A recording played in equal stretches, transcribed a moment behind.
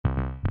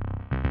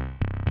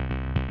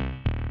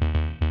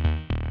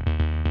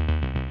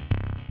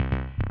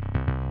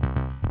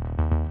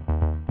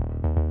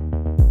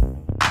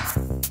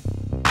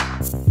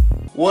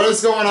What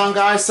is going on,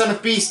 guys? Son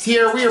of Beast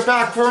here. We are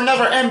back for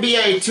another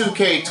NBA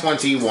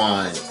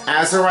 2k21.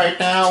 As of right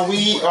now,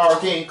 we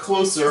are getting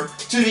closer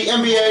to the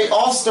NBA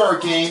All-Star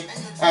Game,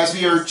 as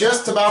we are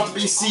just about to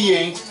be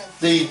seeing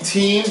the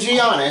Team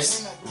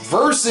Giannis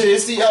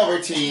versus the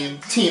other team,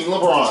 Team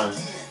Lebron.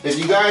 If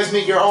you guys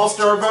make your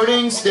All-Star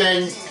votings,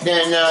 then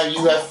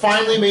you have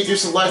finally made your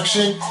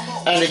selection,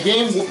 and the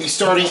game will be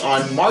starting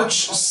on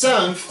March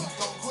 7th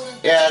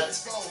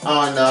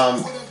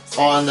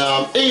on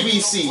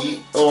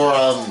ABC or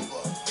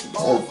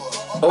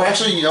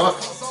actually, you know what?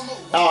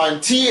 On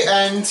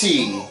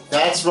TNT.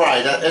 That's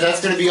right. That's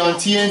going to be on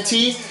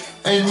TNT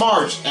in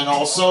March, and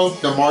also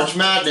the March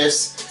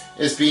Madness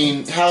is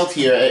being held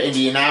here at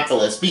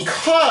Indianapolis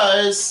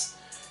because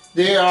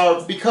the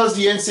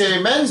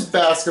NCAA men's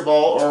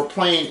basketball are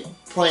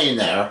playing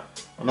there.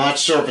 I'm not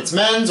sure if it's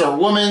men's or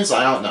women's.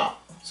 I don't know.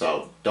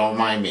 So don't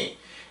mind me.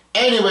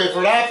 Anyway,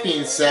 for that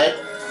being said,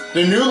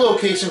 the new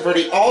location for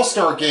the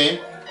All-Star Game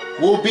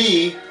will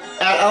be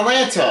at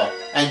Atlanta,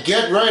 and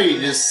get ready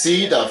to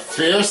see the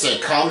fierce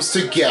it comes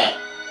to get.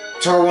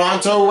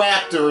 Toronto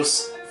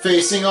Raptors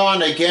facing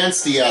on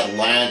against the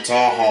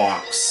Atlanta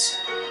Hawks.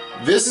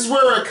 This is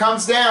where it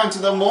comes down to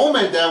the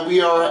moment that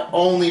we are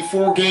only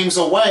 4 games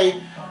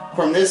away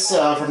from this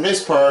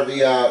part of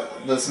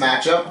this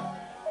matchup,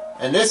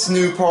 and this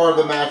new part of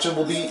the matchup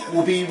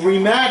will be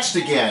rematched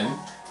again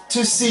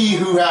to see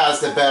who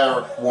has the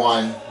better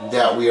one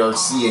that we are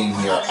seeing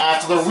here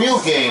after the real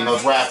game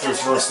of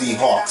Raptors versus the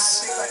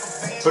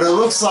Hawks. But it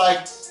looks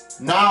like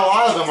not a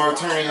lot of them are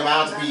turning them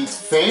out to be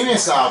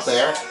famous out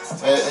there,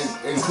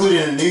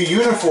 including the new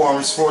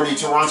uniforms for the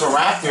Toronto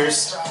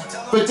Raptors.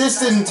 But this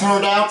didn't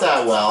turn out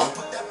that well,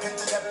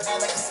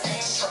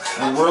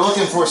 and we're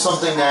looking for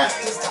something that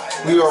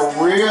we are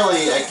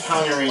really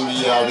countering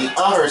the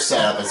other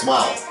setup as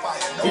well.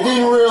 It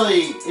didn't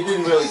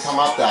really come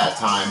up that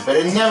time, but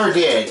it never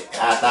did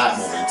at that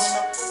moment.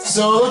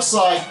 So it looks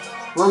like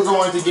we're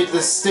going to get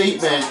this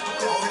statement,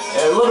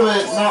 a little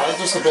bit, not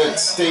just a bit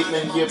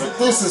statement here, but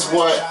this is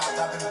what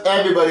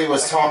everybody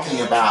was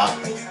talking about.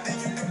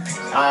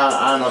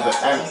 I don't know if it's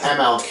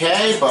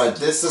MLK, but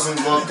this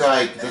doesn't look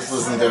like this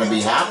isn't going to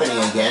be happening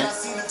again.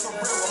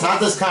 Not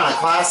this kind of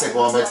classic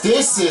one, but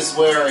this is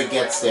where it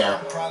gets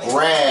there.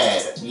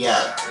 Red.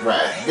 Yeah,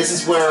 red. This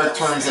is where it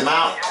turns him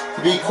out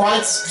to be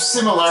quite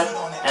similar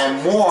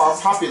and more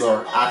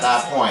popular at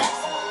that point.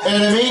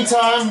 In the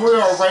meantime, we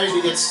are ready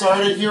to get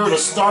started. Here are the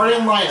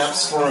starting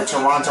lineups for the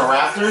Toronto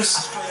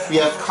Raptors. We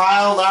have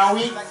Kyle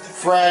Lowry,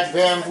 Fred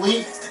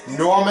VanVleet,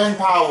 Norman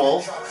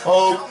Powell,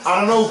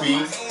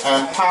 Anunoby,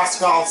 and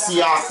Pascal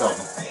Siakam.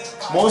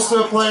 Most of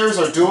the players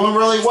are doing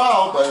really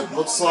well, but it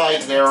looks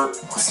like they're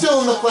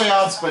still in the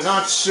playoffs, but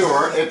not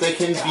sure if they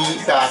can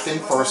be back in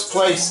first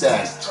place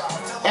then.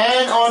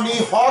 And on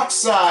the Hawks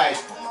side,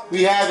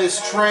 we have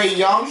Trae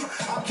Young,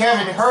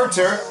 Kevin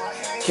Huerter,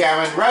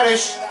 Cameron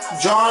Reddish,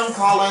 John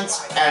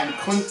Collins, and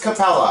Clint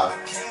Capella.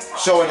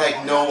 Showing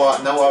like no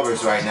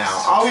others right now.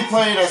 I'll be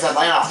playing as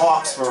Atlanta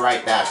Hawks for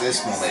right at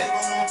this moment.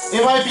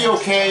 It might be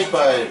okay,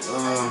 but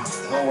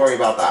don't worry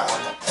about that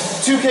one.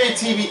 2K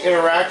TV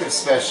Interactive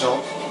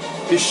Special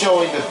is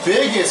showing the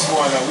biggest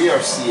one that we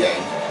are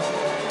seeing.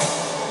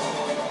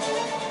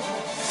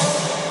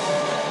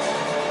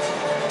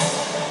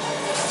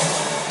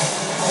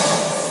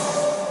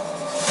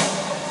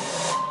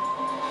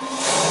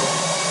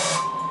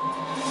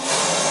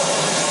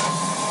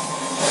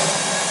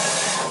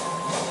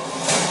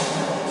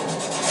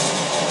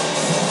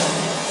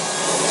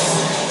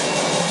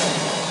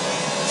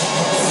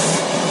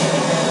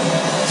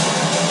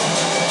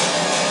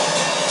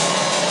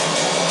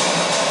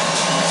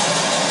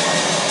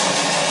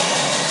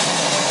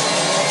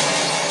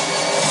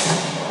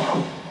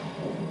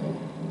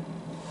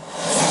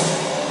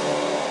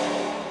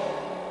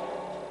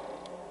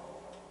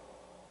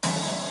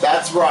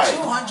 That's right.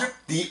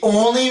 The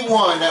only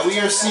one that we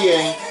are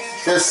seeing,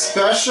 the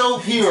special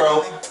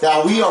hero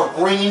that we are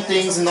bringing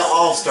things in the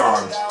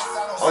All-Star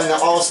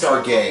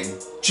game.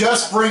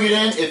 Just bring it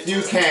in if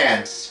you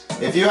can.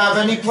 If you have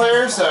any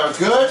players that are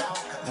good,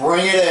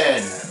 bring it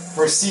in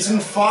for Season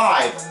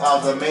 5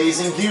 of the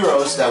Amazing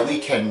Heroes that we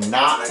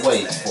cannot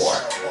wait for.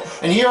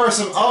 And here are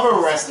some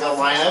other rest of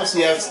the lineups.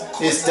 You have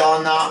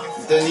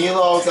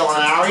Danilo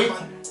Gallinari,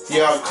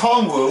 you have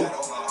Kongwu,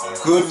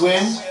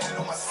 Goodwin,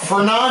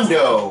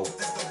 Fernando,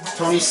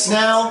 Tony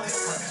Snell,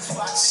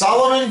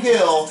 Solomon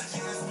Hill,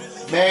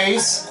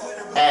 Mays,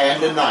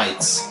 and the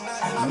Knights.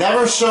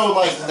 Never showed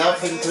like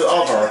nothing to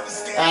other.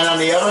 And on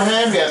the other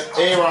hand, we have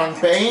Aaron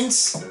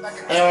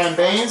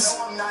Baines,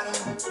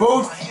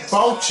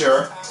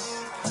 Boucher,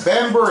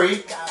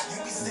 Bembry,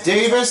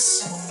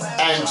 Davis,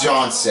 and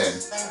Johnson.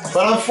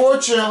 But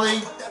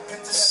unfortunately,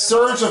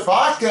 Serge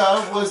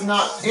Ibaka was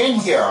not in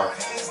here.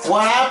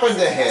 What happened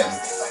to him?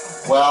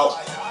 Well,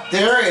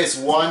 there is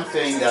one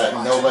thing that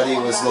nobody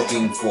was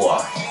looking for.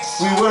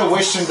 We would have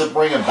wished him to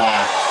bring him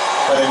back,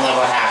 but it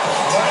never happened.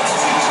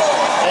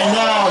 And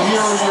now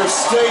here is your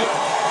state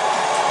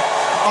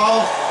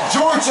of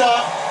Georgia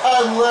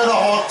Atlanta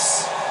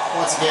Hawks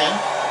once again.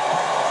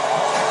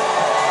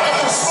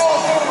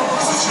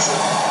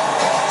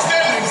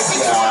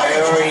 Yeah, I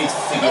already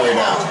figured it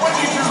out.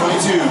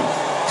 22,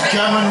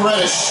 Kevin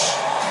Reddish.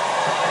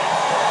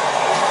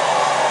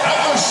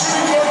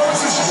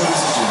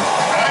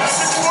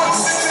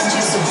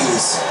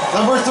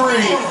 Number 3,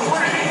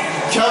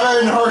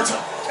 Kevin Herter.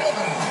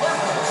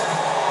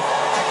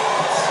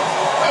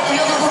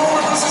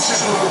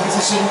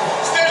 Position,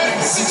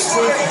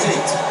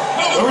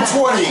 6'8". Number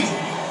 20,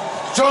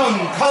 John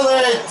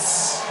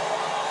Collins.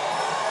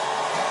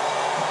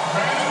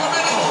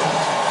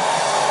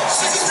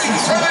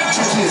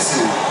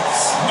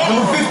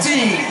 Number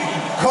 15,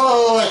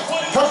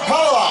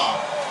 Capella.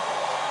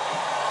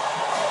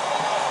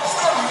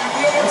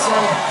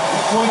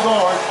 Point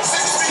guard.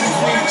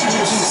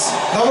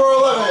 Number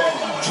 11,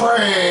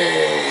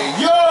 Trae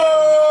Young.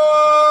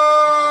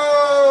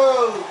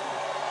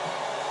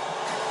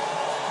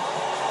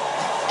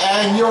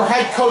 And your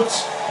head coach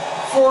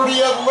for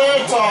the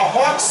Atlanta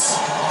Hawks,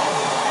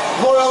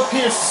 Loyal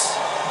Pierce.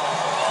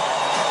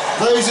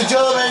 Ladies and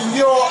gentlemen,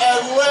 your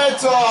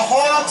Atlanta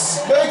Hawks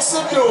make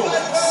some noise.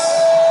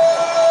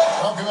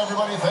 Welcome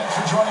everybody, thanks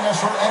for joining us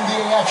for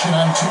NBA action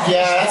on 2K.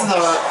 Yeah, that's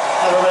another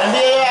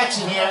NBA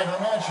action here.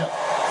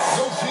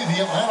 You'll see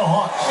the Atlanta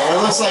Hawks. And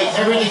it looks like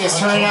everything is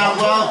turning out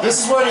well.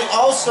 This is where the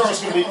All-Stars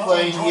are going to be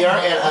playing here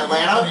in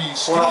Atlanta,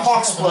 where the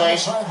Hawks play.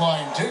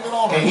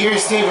 And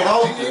here's David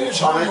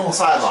Aldridge on the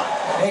sideline.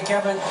 Hey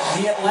Kevin,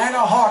 the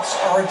Atlanta Hawks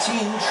are a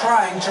team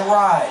trying to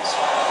rise.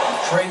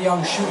 With Trae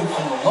Young shooting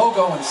from the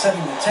logo and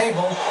setting the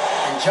table,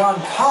 and John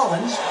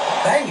Collins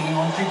banging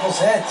on people's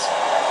heads.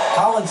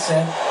 Collins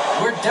said,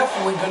 "We're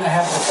definitely going to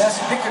have the best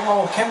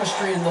pick-and-roll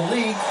chemistry in the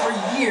league for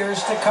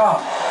years to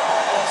come."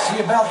 See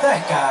about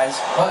that,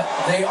 guys, but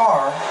they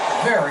are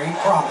very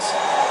promising.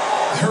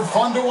 They're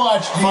fun to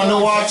watch. Fun to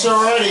watch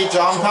already.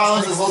 John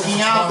Collins is looking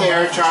out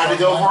there, trying to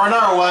go for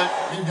another one.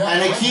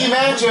 And the key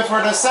matchup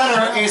for the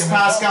center is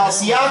Pascal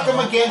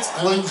Siakam against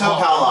Clint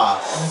Capella,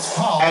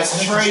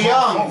 as Trae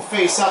Young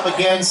face up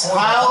against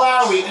Kyle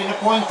Lowry in the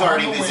point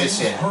guarding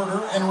position.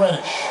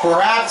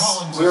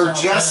 Perhaps we're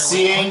just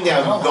seeing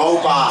them go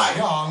by.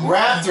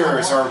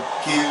 Raptors are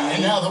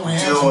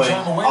doing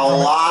a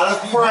lot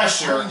of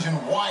pressure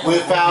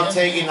without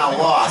taking a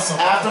loss.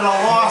 After the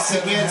loss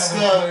against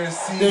the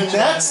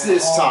Nets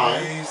this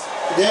time,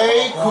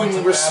 they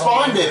couldn't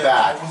respond to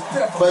that.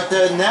 But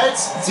the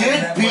Nets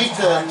did beat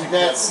the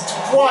Nets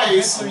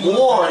twice,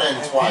 more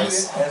than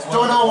twice.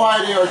 Don't know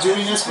why they are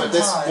doing this, but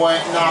this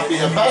might not be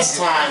the best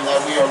time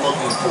that we are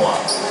looking for.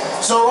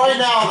 So right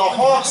now, the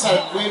Hawks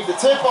have waved the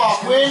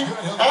tip-off win,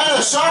 and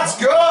the shot's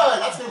good!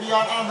 That's going to be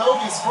on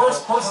Anunoby's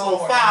first personal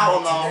foul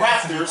on the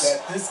Raptors.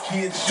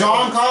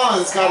 John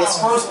Collins got his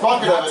first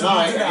bucket of the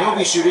night, and he'll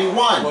be shooting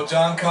 1. Well,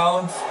 John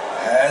Collins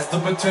has the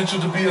potential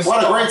to be a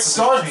What a great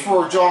start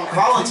for John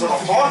Collins for the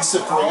Hawks to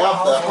bring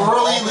up the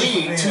early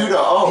lead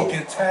 2-0.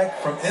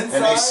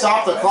 And they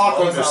stopped the clock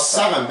under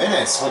 7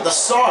 minutes with the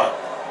start.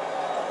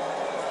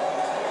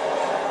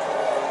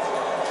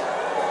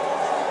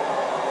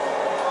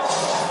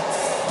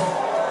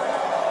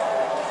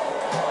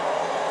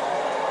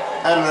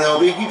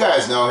 Anunoby, you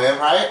guys know him,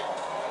 right?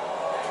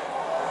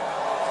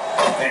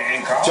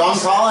 John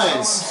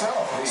Collins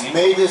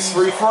made this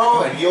free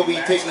throw, and he'll be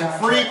taking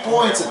 3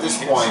 points at this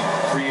point.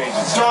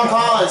 John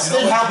Collins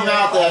did help him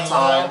out that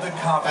time,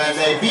 and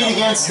they beat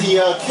against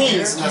the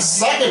Kings in the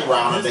second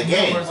round of the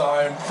game.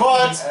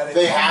 But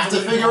they have to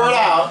figure it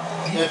out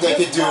if they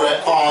could do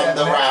it on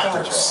the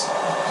Raptors.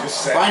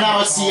 Right now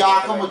it's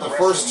Siakam with the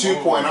first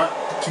 2-pointer.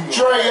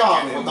 Trae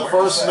Young with the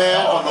first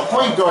man on the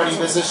point guarding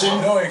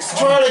position.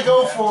 Try to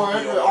go for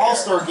it,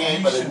 All-Star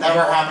game, but it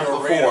never happened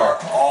before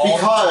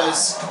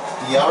because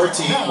the other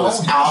team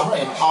was out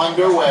and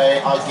underway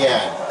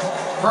again.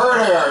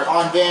 Herter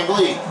on Van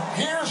Vliet.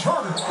 Here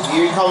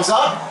he comes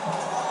up.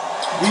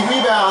 He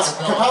rebounds.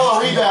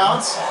 Capella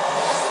rebounds.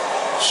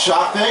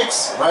 Shot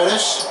fakes.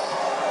 Reddish.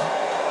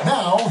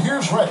 Now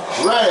here's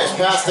Reddish. Reddish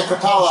pass to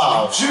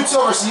Capella. Shoots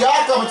over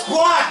Siakam. It's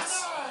blocked.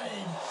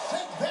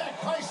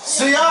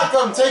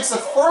 Siakam takes the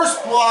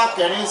first block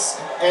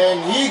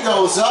and he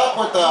goes up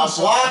with the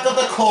block of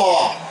the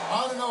claw.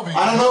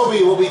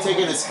 Anunoby will be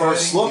taking his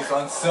first look. He's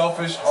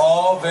unselfish.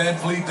 All Van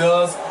Vliet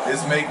does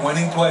is make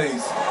winning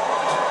plays.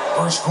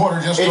 First quarter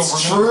just It's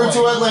over. true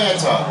to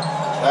Atlanta.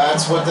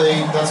 That's what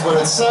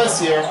it says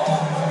here.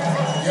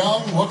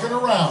 Young looking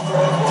around.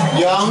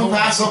 Young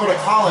pass over to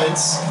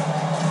Collins.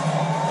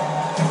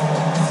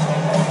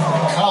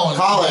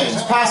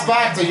 Collins pass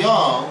back to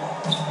Young.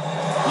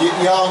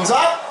 Young's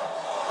up.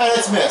 And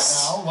it's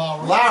missed.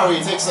 Lowry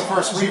takes the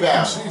first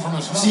rebound.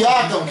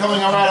 Siakam coming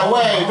right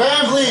away.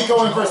 Van Vliet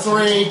going for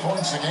 3.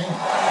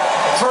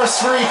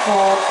 First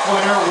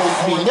 3-pointer will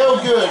be no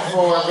good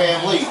for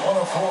Van Vliet.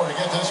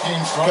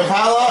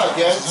 Capella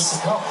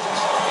against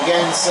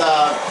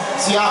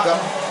Siakam.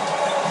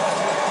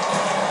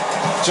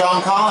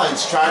 John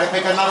Collins trying to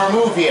pick another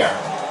move here.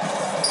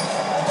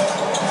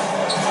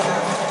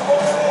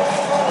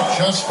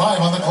 Just 5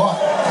 on the clock.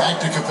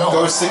 Back to Capella.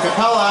 Goes to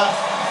Capella.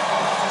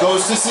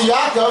 Goes to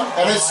Siakam,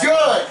 and it's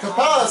good.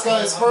 Capella's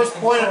got his first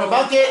point of the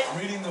bucket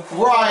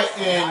right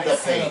in the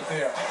paint.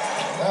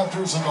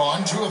 Raptors have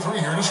gone 2 of 3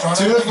 here to start.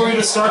 2 of 3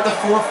 to start the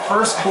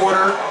first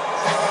quarter.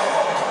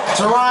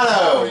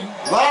 Toronto,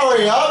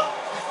 Lowry up.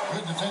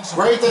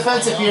 Great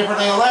defensive here for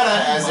the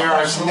Atlanta, as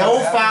there is no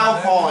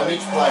foul call on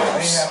each player.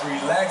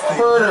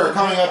 Herder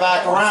coming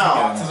back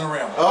around.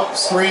 Oh,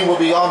 screen will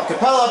be on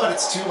Capella, but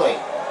it's too late.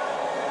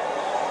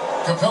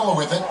 Capella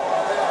with it.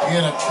 He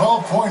had a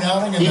 12-point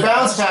outing. He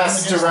bounce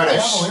passes to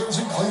Reddish.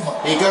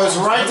 He goes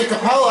right to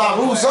Capella,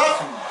 who's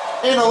up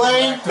in the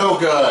lane. No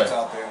good.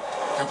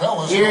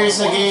 Here's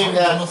the game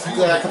that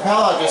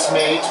Capella just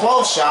made.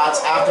 12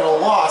 shots after the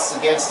loss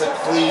against the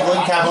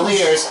Cleveland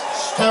Cavaliers.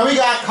 And we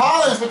got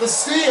Collins with the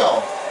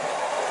steal.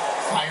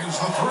 Fires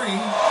the 3.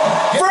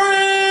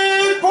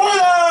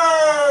 Three-pointer!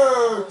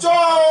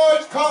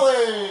 George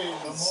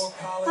Collins!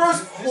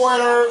 First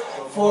pointer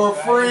for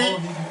free.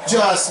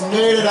 Just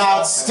made an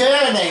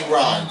outstanding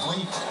run.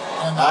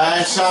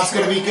 And shot's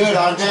going to be good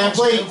on Van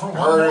Vliet.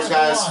 Herder's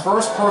got his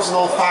first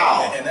personal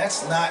foul. And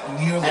that's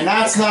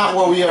not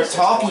what we are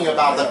talking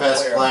about the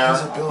best player.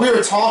 We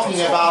are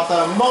talking about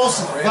the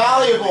most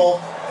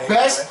valuable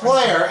best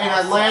player in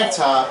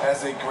Atlanta.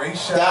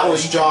 That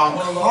was John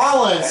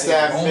Collins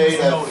that made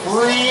a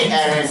free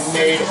and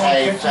made a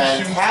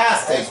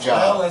fantastic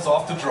job.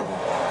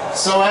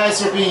 So as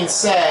you're being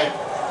said,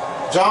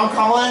 John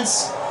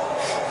Collins,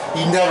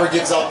 he never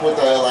gives up with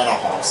the Atlanta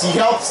Hawks. He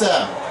helps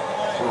them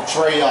with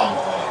Trae Young.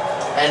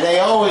 And they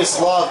always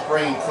love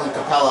bringing Clint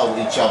Capella with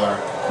each other,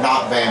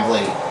 not Van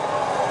Vliet.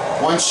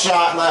 1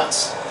 shot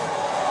left.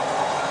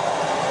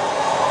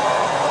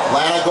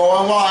 Atlanta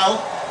going wild.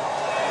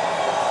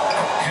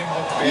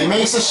 He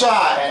makes a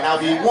shot, and that'll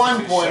be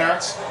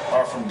 1-pointer.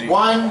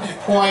 1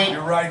 point,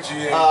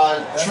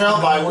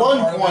 trailed by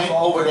 1 point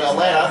over to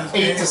Atlanta,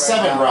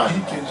 8-7 run.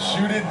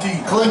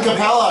 Clint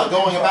Capella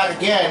going back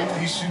again.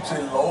 He shoots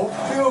a low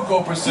field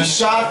goal percentage. He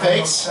shot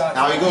fakes.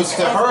 Now he goes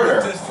to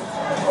Herder.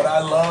 But I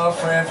love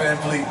Fred Van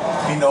Vliet.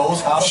 He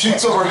knows how to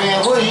shoots over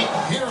Van Vliet.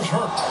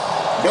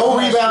 No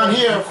rebound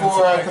here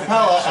for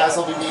Capella, as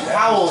it'll be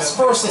Powell's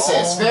first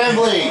assist. Van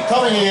Vliet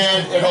coming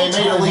in, and they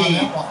made a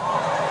lead.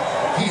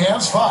 He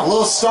has 5. A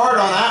little start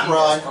on that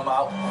run.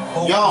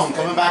 Young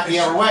coming back the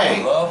other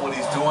way.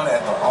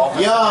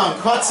 Young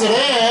cuts it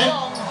in.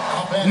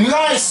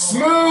 Nice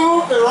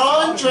smooth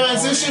run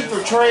transition for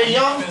Trae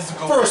Young.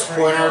 First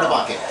pointer in the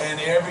bucket. And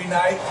every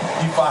night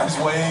he finds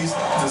ways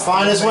to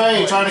find his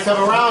way, trying to come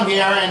around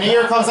here. And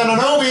here comes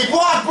Anunoby,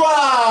 blocked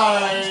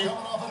by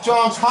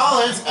John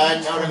Collins,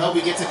 and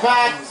Anunoby gets it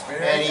back,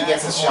 and he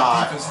gets a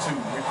shot.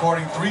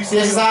 This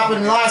has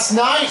happened last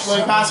night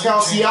when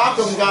Pascal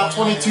Siakam got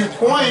 22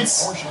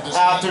 points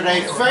after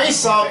they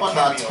face up with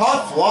a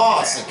tough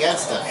loss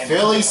against the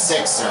Philly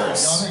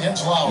Sixers.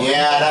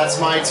 Yeah, that's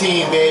my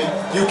team, babe.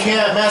 You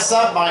can't mess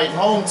up my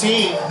home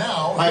team,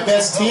 my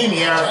best team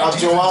here of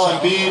Joel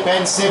Embiid,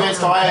 Ben Simmons,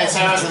 Tobias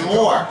Harris, and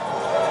more.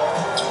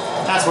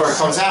 That's where it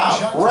comes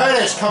out.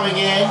 Reddish coming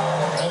in.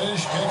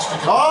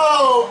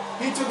 Oh,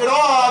 he took it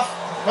off.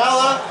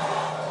 Bella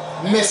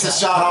missed a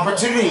shot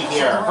opportunity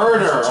here.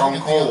 Herder on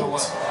hold.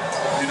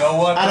 You know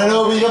what?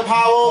 Anunoby to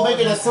Powell,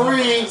 making a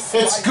 3.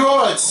 It's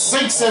good.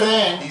 Sinks it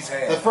in.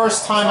 The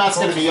first time that's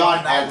going to be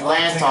on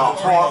Atlanta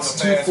Hawks.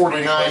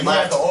 2:49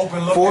 left.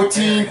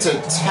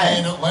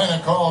 14-10. Atlanta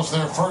calls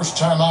their first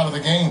time out of the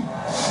game.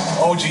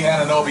 OG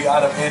Anunoby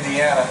out of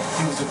Indiana.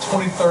 He was the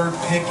 23rd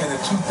pick in the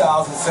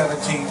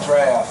 2017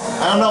 draft.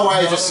 I don't know why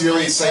I just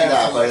really say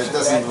that, but it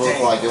doesn't look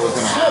like it was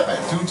going to happen.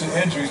 Due to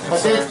injuries,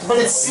 but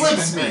it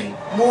slips me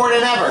more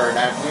than ever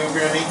that we're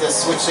going to need to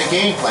switch the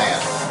game plan.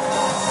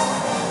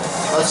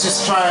 Let's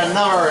just try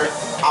another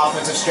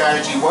offensive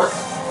strategy work.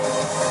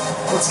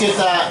 Let's get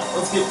that.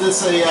 Let's get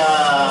this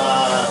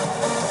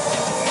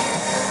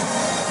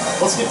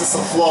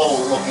a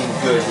flow looking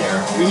good here.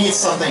 We need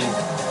something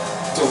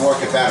to work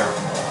it better.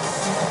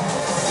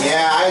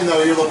 Yeah, I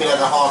know you're looking at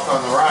the Hawk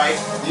on the right.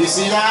 Do you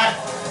see that?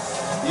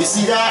 You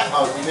see that?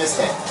 Oh, you missed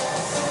it.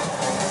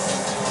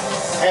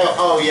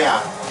 Oh yeah,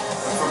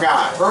 I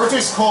forgot.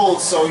 Berger's cold,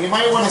 so you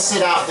might want to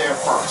sit out there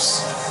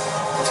first.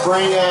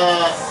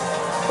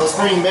 Let's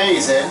bring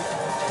Mays in.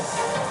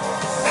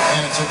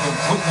 And it's a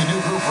completely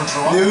new group for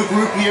Toronto. New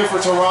group here for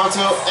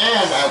Toronto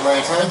and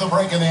Atlanta. In the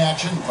break in the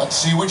action, let's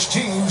see which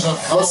teams have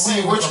come. Let's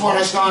see which one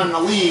has gone in the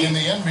lead. In the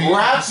NBA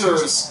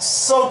Raptors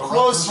so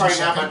close right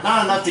now, but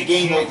not enough to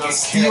gain the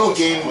steal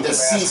game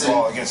this season.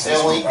 They're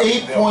only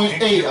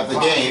 8.8 of the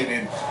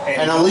game.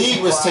 And the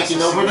lead was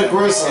taking over the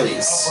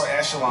Grizzlies.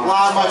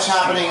 Not much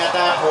happening at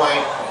that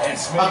point.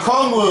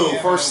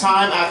 Okongwu, first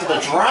time after the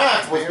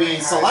draft, was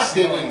being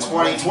selected in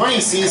 2020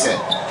 season.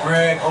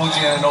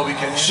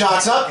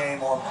 Shots up.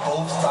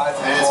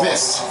 And it's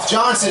missed.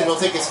 Johnson will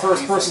take his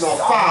first personal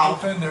foul.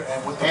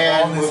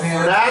 And with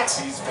that,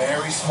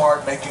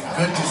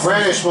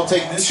 Reddish will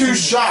take 2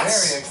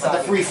 shots at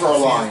the free throw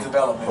line. A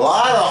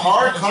lot of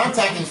hard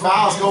contacting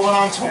fouls going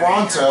on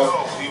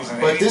Toronto.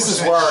 But this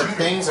is where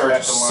things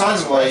are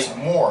suddenly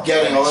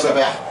getting a little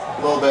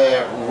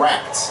bit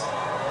wrecked.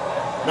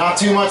 Not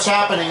too much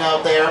happening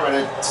out there, but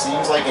it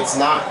seems like it's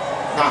not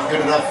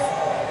good enough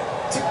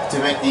to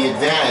make the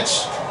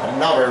advantage.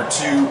 Another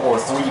 2 or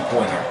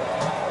 3-pointer.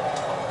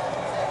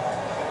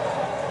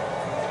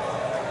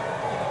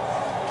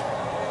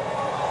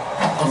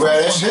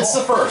 Reddish hits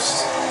the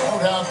first. No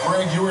doubt,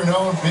 Greg, you were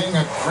known being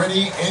a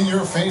gritty,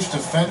 in-your-face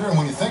defender. And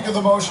when you think of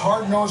the most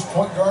hard-nosed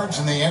point guards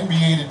in the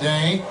NBA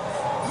today,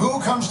 who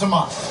comes to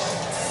mind?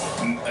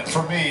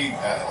 For me,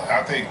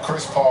 I think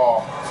Chris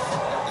Paul.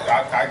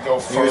 I go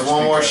first. Here's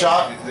one more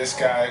shot. This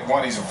guy,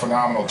 he's a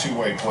phenomenal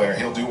two-way player.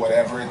 He'll do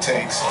whatever it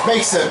takes.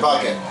 Makes the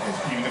bucket.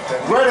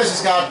 Reddish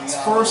has got his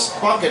first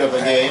bucket of the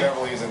game.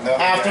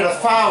 After the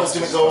foul is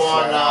going to go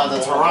on the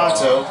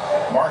Toronto.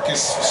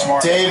 Marcus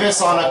Smart.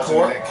 Davis on a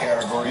court.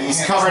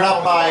 He's covered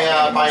up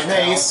by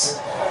Mace.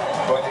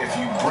 But if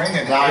you bring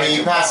it, now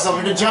he passes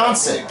over to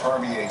Johnson.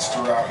 Permeates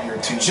throughout your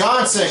team.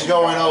 Johnson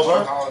going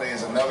over. Holiday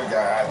is another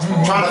guy.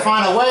 Trying to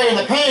find a way in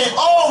the paint.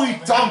 Oh,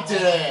 he dumped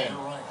it in.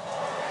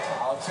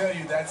 Tell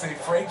you, that's a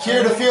freight.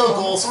 Here the field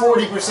goals,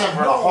 40%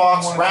 for the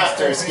Hawks.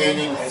 Raptors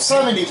gaining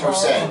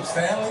 70%.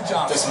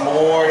 Just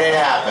more than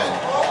happened.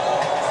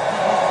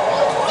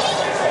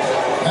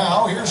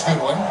 Now here's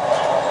Goodwin.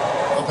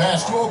 The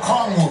pass to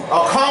Okongwu.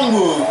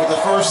 Okongwu for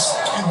the first.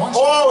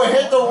 Oh, it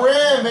hit the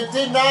rim. It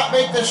did not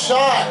make the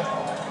shot.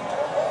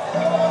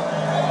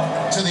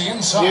 To the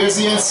inside. Here's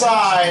the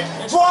inside.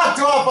 Blocked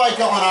off by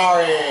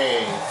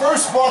Gallinari.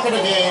 First block of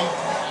the game.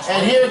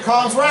 And here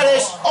comes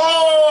Reddish.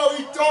 Oh,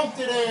 he dumped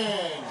it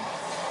in.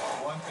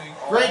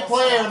 Great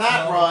player in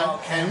that run.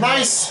 And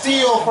nice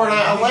steal for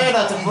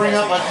Atlanta to bring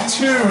up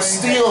 2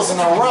 steals in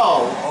a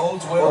row.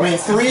 I mean,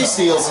 3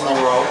 steals in a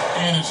row.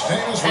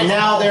 And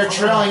now they're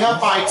trailing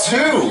up by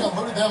 2.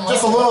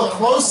 Just a little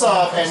close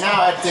up. And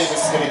now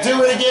Davis is going to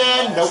do it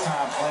again. Nope.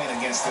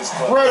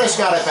 Reddish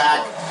got it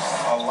back.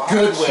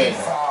 Goodwin.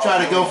 Try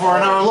to go for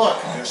another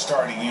look. Their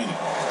starting unit.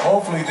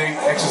 Hopefully they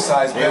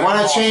exercise better. They want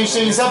to change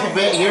things up a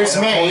bit. Here's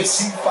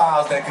Mace.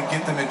 Fouls that could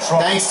get them in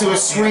trouble. Thanks to a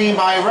screen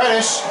by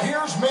Reddish.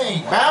 Here's Mace.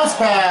 Bounce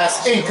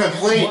pass,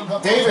 incomplete.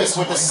 Davis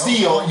with the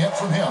steal.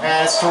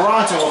 As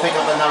Toronto will pick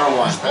up another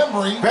one.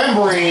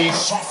 Bembry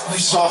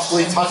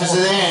softly touches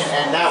it in,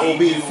 and that will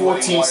be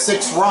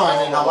 14-6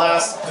 run in the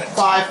last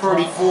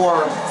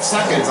 5:34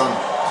 seconds.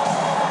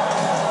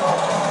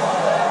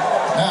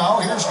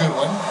 Now here's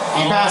Goodwin.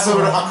 He passes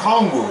over to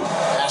Okongwu.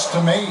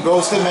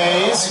 Goes to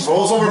Mays,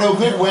 rolls over to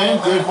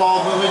Goodwin. Good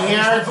ball moving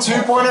here.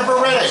 2-pointer for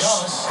Reddish.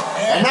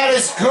 And that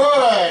is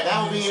good.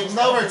 That will be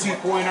another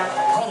 2-pointer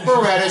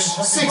for Reddish.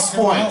 6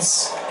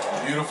 points.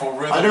 Beautiful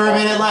rhythm. Under a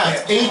minute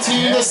left.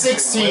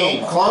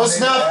 18-16. Close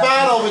enough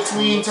battle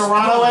between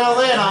Toronto and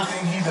Atlanta.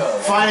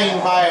 Fighting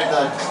by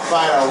a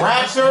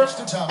Raptor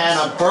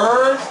and a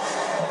Bird.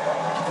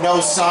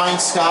 No sign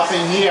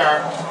stopping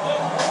here.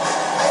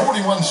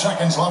 41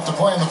 seconds left to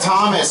play in the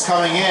Thomas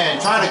coming in,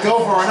 trying to go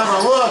for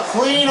another look.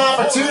 Clean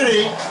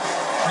opportunity.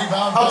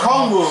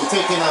 Okongwu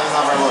taking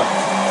another look.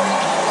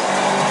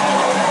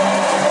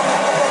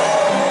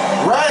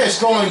 Reddish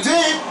going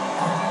deep,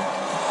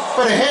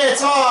 but it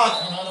hits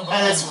off,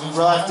 and it's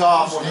left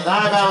off with an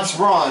out-of-bounds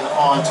run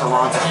on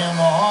Toronto.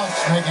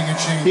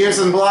 Here's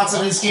some blocks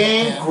of this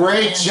game.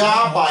 Great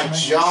job by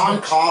John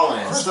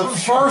Collins. The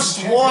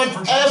first one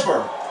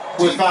ever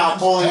without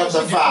pulling up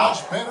the foul.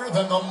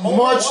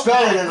 Much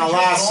better than the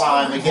last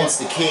time against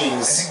the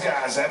Kings.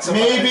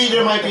 Maybe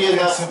there might be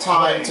enough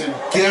time to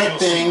get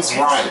things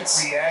right.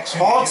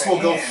 Hawks will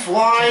go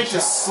flying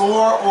to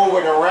soar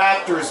over the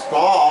Raptors'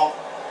 ball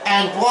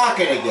and block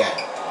it again.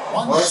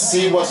 Let's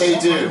see what they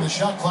do.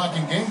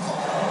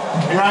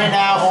 And right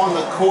now on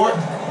the court,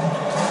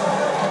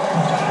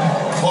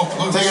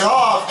 take it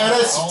off, and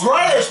it's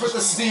Reddish with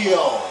the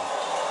steal.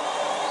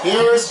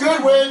 Here is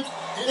Goodwin.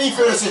 He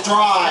finished the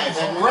drive,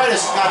 and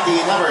Reddish got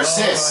another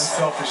assist.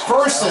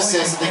 First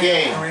assist of the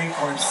game.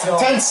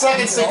 10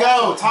 seconds to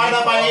go, tied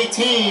up by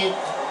 18.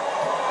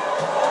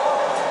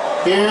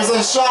 Here's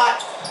a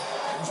shot.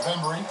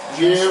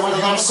 Here with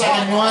another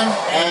second one,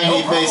 and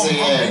he makes it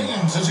in.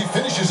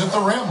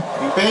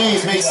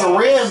 Baines makes the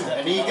rim,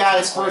 and he got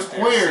his first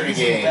pointer of the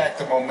game. Back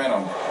the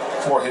momentum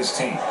for his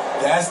team.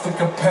 That's the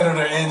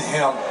competitor in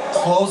him.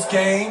 Close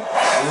game.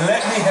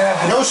 Let me have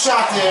this. No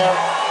shot there.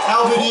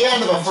 That'll be the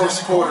end of the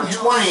first quarter,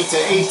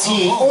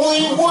 20-18.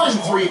 Only 1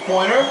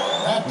 3-pointer,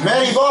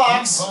 many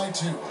blocks,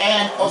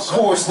 and of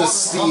course the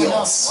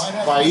steals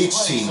by each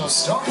team.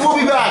 We'll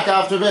be back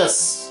after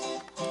this.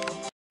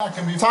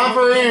 Time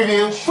for an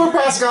interview for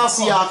Pascal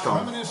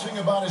Siakam.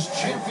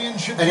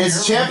 And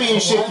his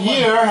championship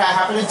year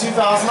happened in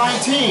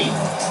 2019.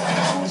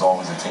 It was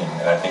always a team,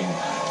 and I think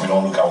we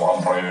don't look at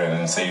one player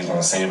and say he's going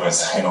to save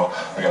us. You know,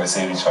 we got to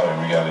save each other.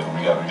 We got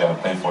to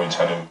play for each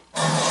other.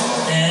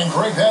 And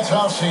Greg, that's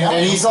how Siakam.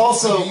 And he's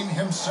also,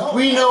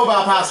 we know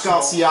about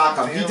Pascal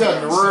Siakam. He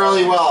done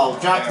really well.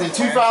 Drafted in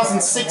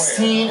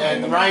 2016,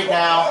 and right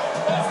now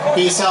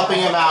he's helping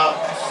him out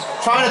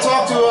trying to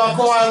talk to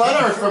Kawhi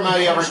Leonard from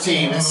the other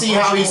team and see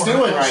how he's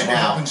doing right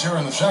now.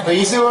 But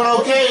he's doing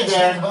okay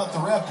there.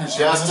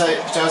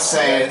 Just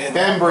saying.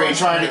 Bembry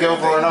trying to go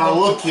for another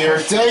look here.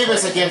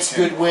 Davis against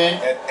Goodwin.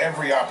 At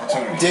every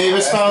opportunity.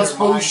 Davis found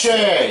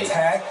Boucher.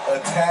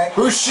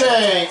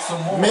 Boucher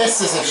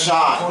misses a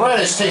shot.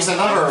 Reddish takes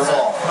another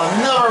rebound.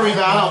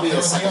 That'll be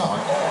the second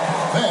one.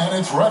 Then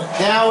it's Reddish.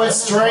 Now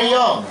it's Trae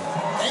Young.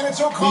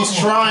 He's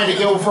trying to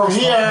go from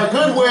here.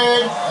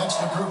 Goodwin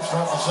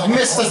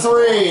missed the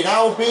three.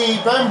 That will be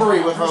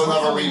Bembry with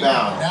another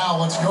rebound. Now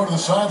let's go to the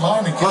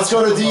sideline. Let's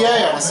go to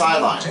DA on the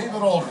sideline.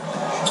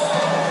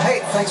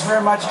 Hey, thanks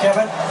very much,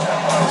 Kevin.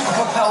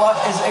 Capella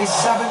is a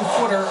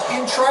 7-footer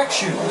in track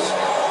shoes.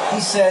 He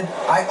said,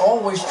 I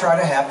always try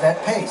to have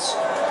that pace.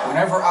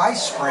 Whenever I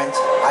sprint,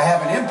 I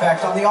have an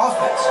impact on the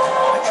offense.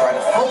 I try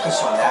to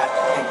focus on that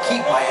and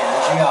keep my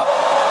energy up.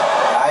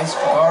 Guys,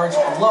 guards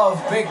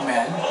love big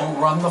men who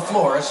run the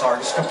floor as hard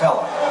as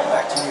Capella.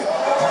 Back to you.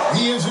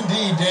 He is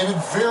indeed, David,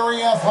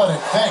 very athletic.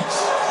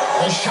 Thanks.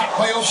 The shot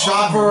by Okongwu.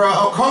 Shot for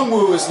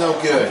Okongwu is no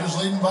good. Raptors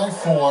leading by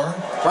 4.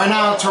 Right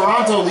now,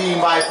 Toronto leading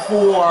by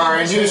 4.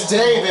 And here's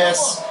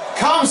Davis.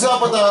 Comes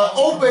up with an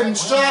open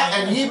shot,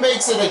 and he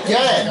makes it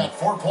again. Got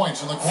 4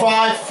 points in the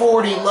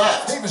 5:40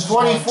 left.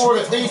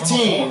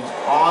 24-18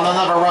 on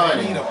another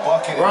running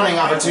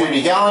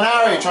opportunity.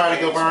 Gallinari trying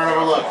to go for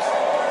another look.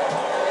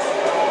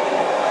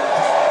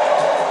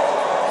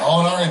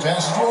 Gallinari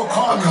passes to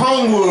Okongwu.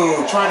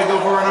 Okongwu trying to go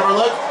for another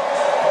look.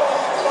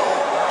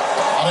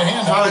 Out of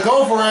hand. Trying to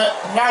go for it.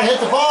 Not hit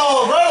the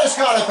ball. Reddish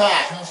got it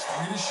back. Just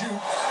 3 to shoot.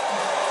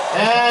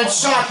 And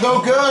shot no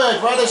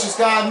good. Reddish has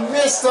got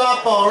missed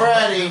up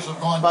already.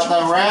 But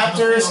the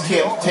Raptors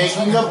keep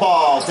taking the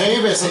ball.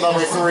 Davis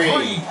another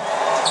 3.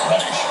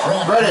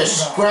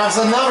 Reddish grabs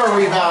another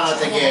rebound at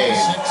the game.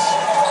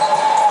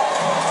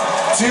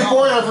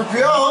 2-pointer for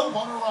Young.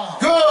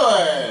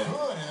 Good.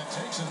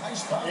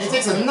 And he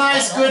takes a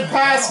nice good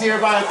pass here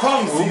by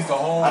Okongwu.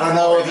 I don't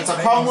know if it's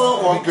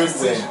Okongwu or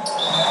Goodwin.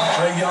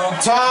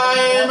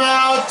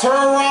 Timeout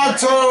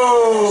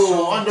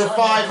Toronto! Under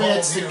 5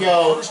 minutes to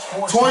go.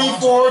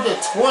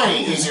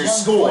 24-20 is your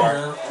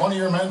score. One of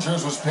your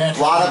mentors was Patrick.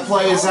 A lot of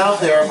plays out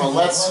there, but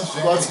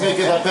let's make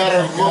it a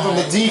better look on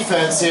the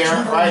defense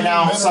here. Right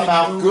now,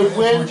 somehow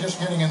Goodwin.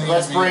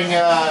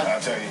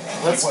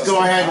 Let's go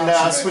ahead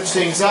and switch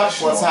things up.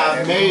 Let's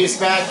have Mays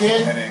back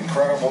in, and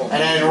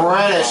then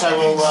Reddish I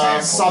will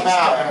sub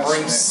out and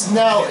bring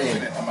Snell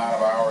in.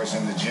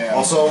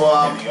 Also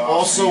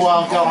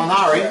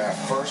Gallinari.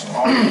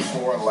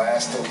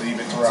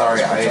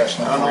 Sorry, I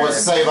don't know what to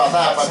say about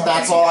that, but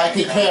that's all I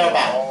could care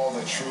about.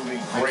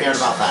 I cared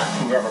about that.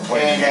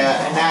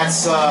 And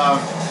that's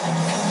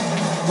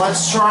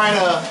let's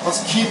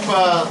keep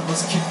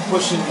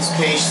pushing this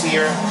pace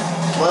here.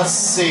 Let's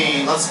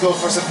see. Let's go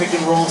for some pick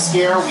and rolls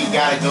here. We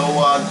gotta go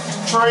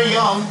Trae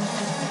Young.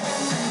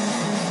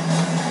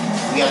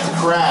 We have to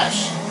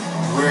crash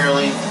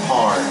really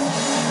hard.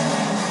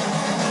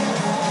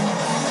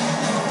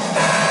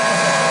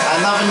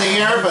 Enough in the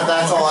air, but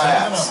that's all I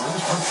have.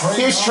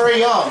 Here's Trae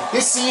Young.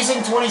 This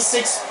season,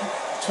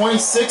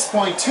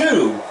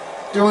 26.2.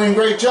 Doing a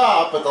great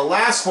job, but the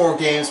last 4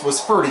 games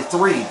was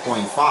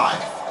 33.5.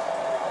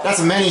 That's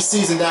a mini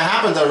season that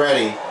happened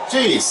already.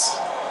 Jeez.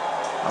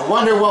 I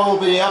wonder what will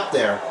be up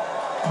there.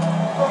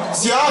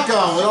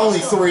 Siakam with only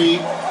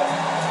 3.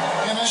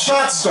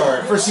 Shot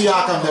start for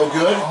Siakam, no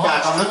good.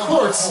 Back on the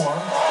courts.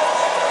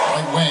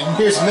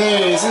 Here's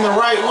Mays in the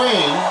right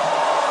wing.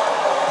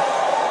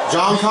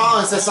 John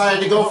Collins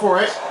decided to go for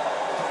it.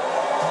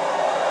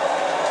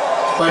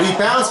 But he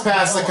bounced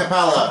past the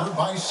Capella.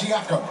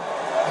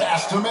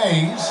 Pass to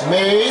Mays.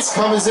 Mays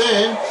comes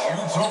in.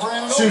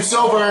 Shoots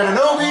over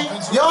Anunoby.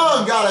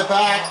 Young got it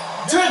back.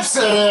 Tips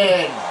it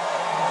in.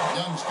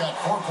 Young's got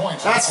 4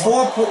 points. That's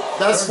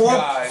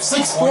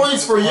 6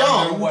 points for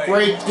Young.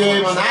 Great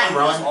game on that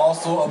run.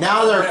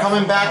 Now they're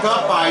coming back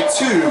up by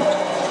 2.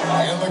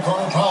 In the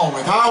corner,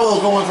 Powell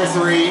going for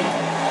 3.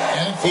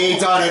 He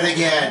done it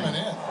again.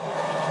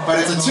 But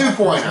it's a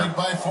 2-pointer.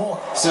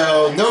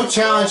 So no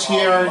challenge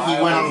here. He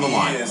went on the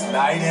line.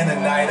 Night in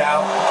and night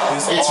out.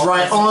 It's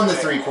right on the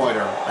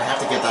 3-pointer. I have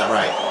to get that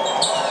right.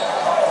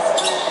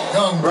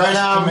 Right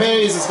now,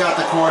 Mays has got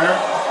the corner.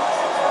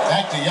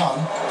 Back to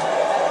Young.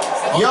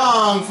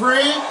 Young,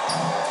 3.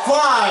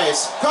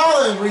 Flies.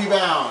 Collins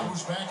rebound.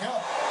 Goes back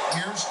up.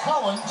 Here's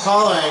Collins.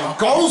 Collins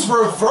goes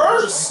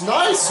reverse.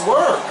 Nice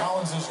work.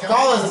 Collins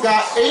has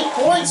got 8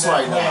 points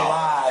right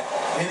now.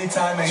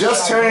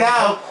 Just turn it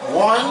out.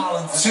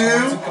 1,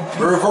 2,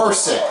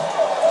 reverse it.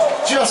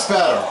 Just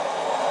better.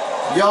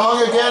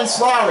 Young against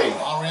Lowry.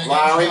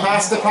 Lowry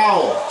pass to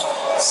Powell.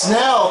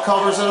 Snell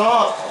covers it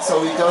up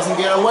so he doesn't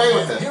get away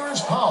with it.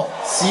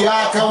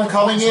 Siakam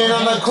coming in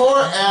on the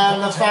court,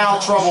 and the foul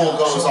trouble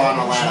goes on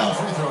Atlanta.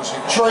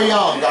 Trae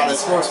Young got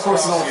his first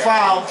personal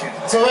foul,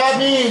 so that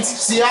means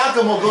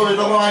Siakam will go to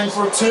the line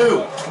for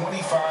 2.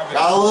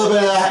 Got a little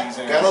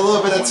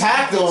bit of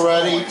tact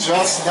already,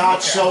 just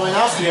not showing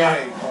up here.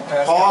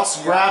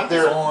 Hawks grab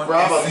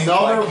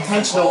another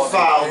intentional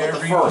foul with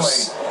the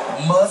first.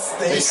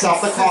 They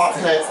stopped the clock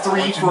at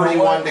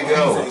 3:41 to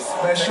go.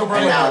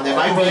 And now they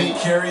might be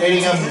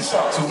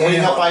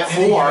hitting up by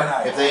 4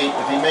 if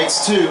he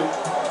makes 2.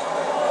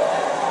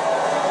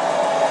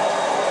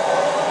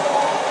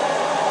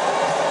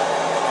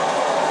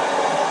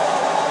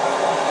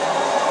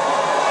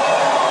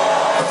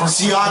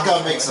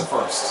 Siakam makes the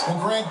first. Well,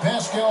 Greg,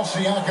 Pascal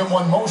Siakam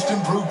won Most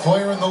Improved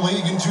Player in the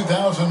league in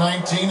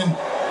 2019, and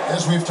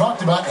as we've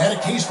talked about, had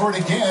a case for it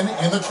again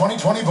in the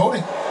 2020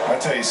 voting. I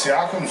tell you,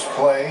 Siakam's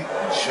play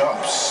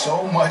jumped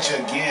so much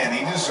again.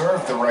 He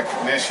deserved the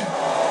recognition.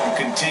 He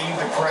continued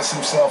to press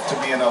himself to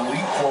be an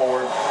elite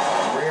forward.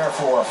 Rare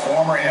for a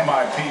former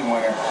MIP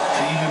winner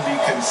to even be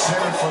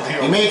considered for the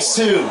award. He makes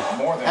 2.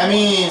 That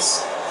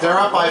means they're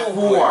up by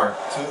 4.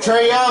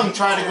 Trae Young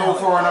trying to go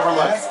for another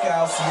look.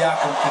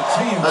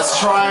 Let's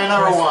try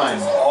another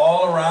one.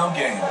 All-around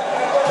game.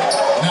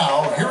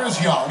 Now, here is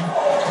Young.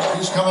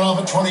 He's coming off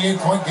a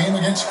 28-point game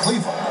against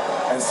Cleveland.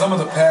 And some of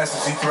the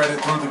passes he threaded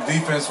through the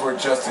defense were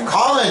just incredible.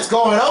 Collins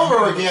going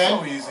over again.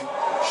 So easy.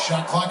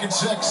 Shot clock at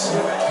 6.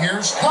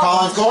 Here's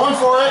Collins going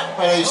for it,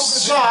 but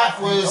his shot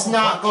was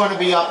not going to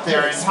be up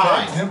there in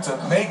time. Him to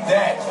make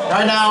that.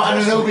 Right now,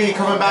 Anunoby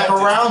coming back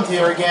around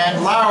here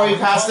again. Lowry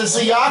passes to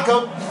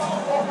Siakam.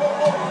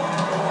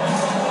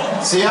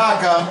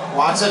 Siakam,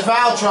 watch the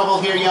foul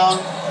trouble here, Young.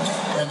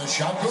 And the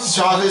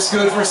shot is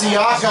good for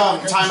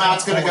Siakam.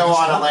 Timeout's going to go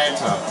on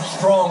Atlanta.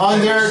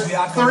 Under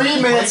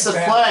 3 minutes to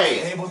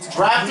play.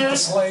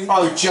 Raptors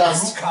are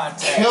just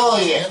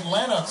killing it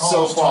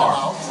so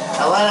far.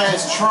 Atlanta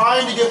is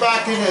trying to get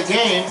back into the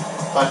game,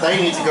 but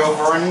they need to go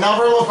for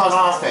another look on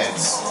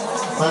offense.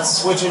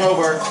 Let's switch it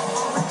over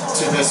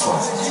to this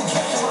one.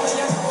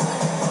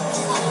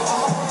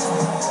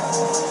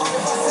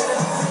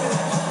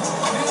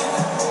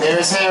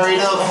 There's Harry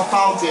the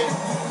Falcon.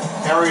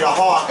 Harry the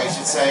Hawk, I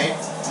should say.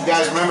 You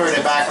guys remember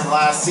it back from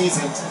last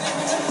season.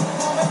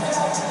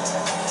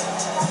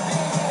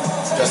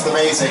 Just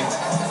amazing.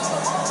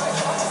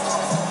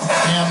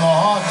 And the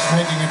Hawks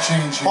making a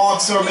change here.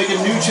 Hawks are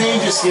making new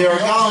changes here.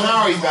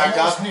 Gallinari's back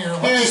up.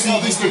 Here's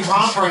the Eastern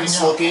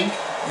Conference looking.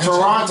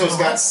 Toronto's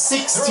got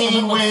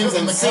 16 wins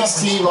and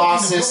 16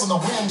 losses,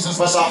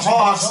 but the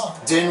Hawks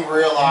didn't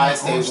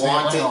realize they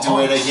want to do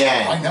it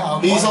again.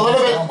 He's a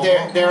little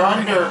bit, they're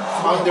under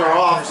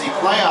off the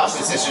playoff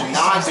position,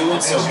 not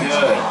doing so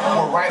good.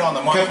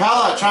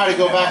 Capella trying to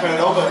go back on an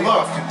open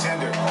look.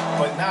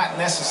 But not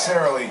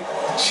necessarily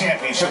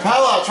championship.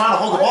 Capella trying to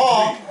hold the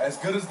ball. As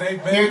good as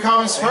they've been, here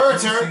comes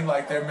Furter. Seem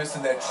like they're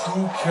missing that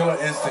true killer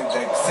instinct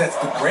that sets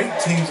the great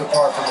teams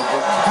apart from the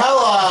good.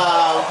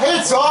 Capella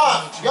hits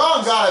off.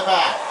 Young got it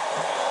back.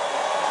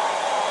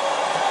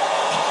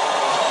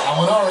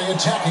 Gallinari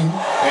attacking.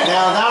 And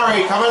now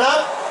Nari coming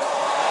up.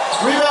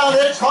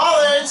 Rebounded.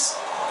 Collins.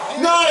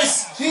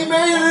 Nice. He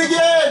made it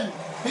again.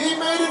 He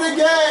made it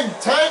again.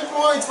 10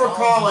 points for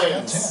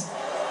Collins.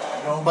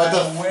 But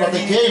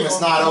the game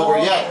is not over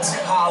yet.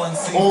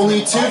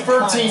 Only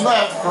 2:13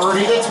 left,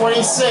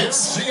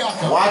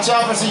 30-26. Watch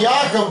out for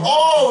Siakam.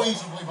 Oh,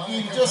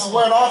 he just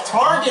went off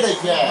target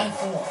again.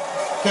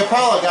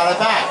 Capella got it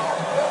back.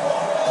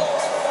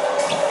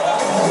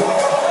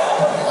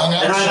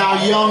 And right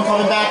now Young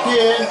coming back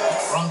in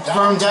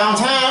from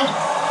downtown.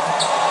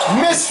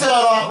 Missed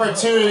that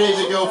opportunity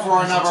to go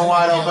for another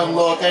wide open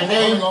look, and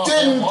they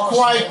didn't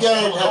quite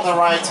get it at the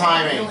right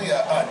timing.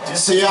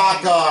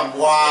 Siakam,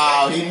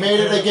 wow, he made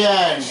it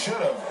again. Should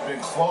have been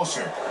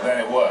closer than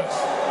it was.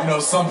 You know,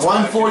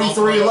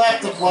 1:43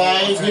 left to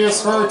play.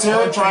 Here's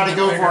Furter trying to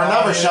go for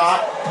another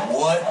shot.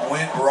 What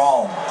went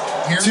wrong?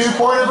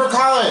 2-pointer for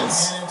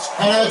Collins,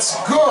 and it's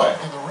good.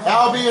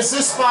 That'll be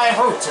assist by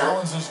Furter.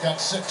 Collins has got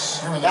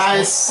 6. That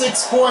is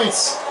 6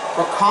 points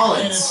for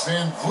Collins. And it's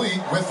Van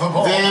Vliet with the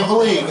ball. Van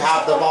Vliet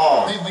have the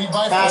ball.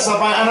 Pass up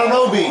by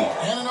Anunoby.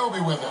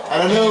 Anunoby with it.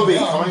 Anunoby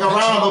coming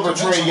around over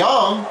Trae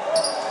Young.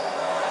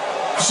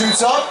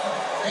 Shoots up.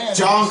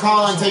 John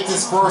Collins takes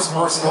his first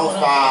personal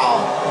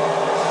foul.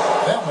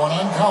 That one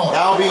on Collins.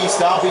 That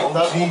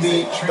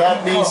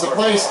means the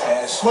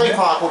play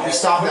clock will be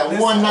stopped at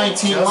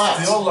 1:19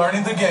 left. Still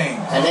learning the game.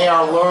 And they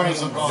are learning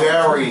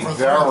very,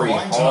 very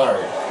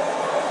hard.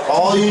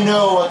 All you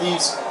know what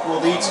these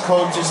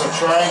coaches are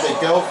trying to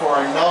go for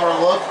another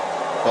look,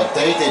 but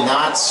they did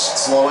not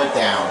slow it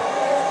down.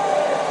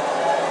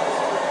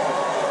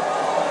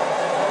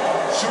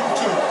 Shoot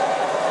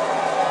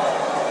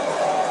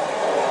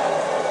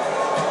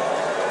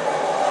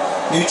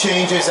 2. New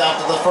changes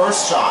after the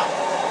first shot.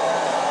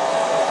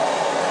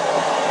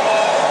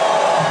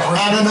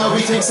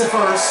 Anunoby takes it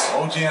first.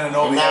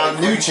 And now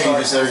new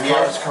changes are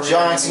here.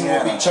 Johnson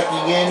will be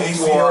checking in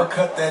for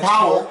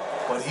Powell,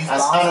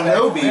 as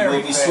Anunoby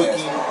will be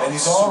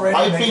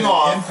swiping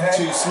off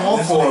to small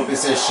forward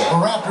position. The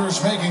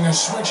Raptors making a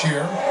switch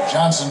here.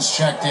 Johnson's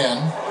checked in.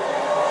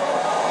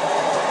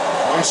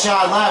 1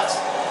 shot left.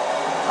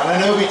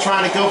 Anunoby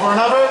trying to go for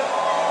another.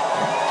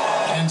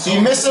 He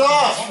missed it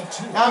off.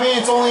 I mean,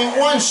 it's only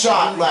 1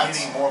 shot left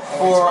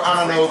for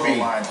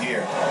Anunoby.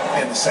 Here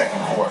in the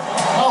second quarter.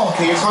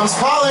 Here comes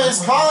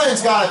Collins.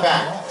 Collins got it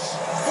back.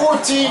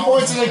 14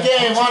 points in the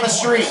game on the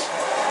street.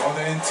 On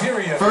the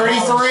interior,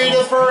 33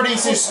 to 30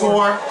 to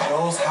score.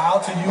 Knows how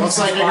to use. Looks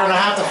like they're going to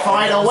have to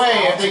find a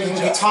way if they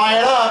can tie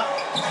it up.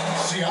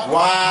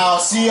 Wow,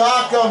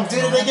 Siakam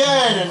did it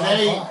again, and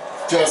they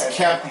just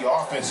kept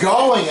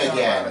going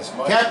again.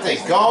 Kept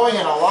it going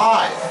and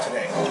alive.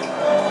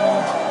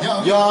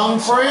 Young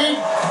free.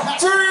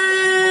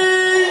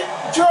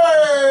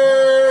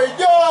 Trey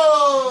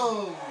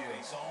Young.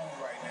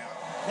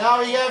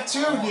 Now we have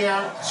two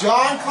here,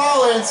 John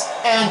Collins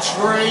and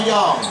Trey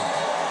Young.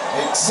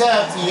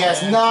 Except he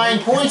has 9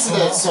 points in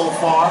it so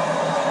far.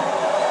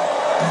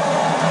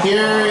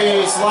 Here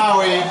is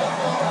Lowry.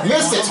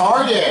 Missed the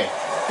target.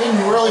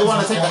 Didn't really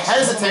want to take the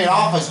hesitate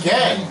off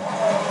again.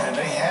 And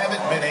they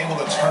haven't been able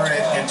to turn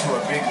it into a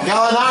big lead.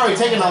 Gallinari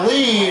taking the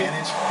lead. And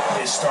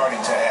it's starting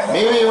to add up.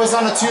 Maybe it was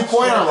on a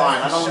 2-pointer line.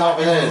 I don't know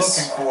if it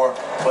is. I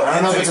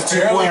don't know if it's a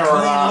 2-pointer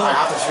or not. I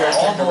have to check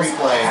the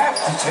replay.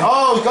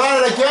 Oh, got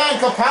it again.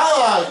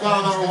 Capella got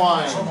another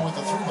one. With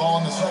the 3 ball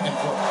in the second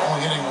quarter,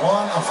 only hitting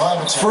 1 of 5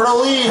 attempts. For the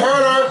lead,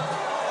 Herter.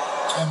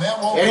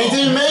 And he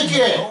didn't make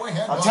it.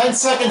 10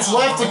 seconds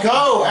left to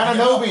go.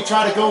 Anunoby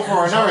tried to go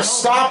for another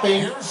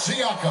stopping. And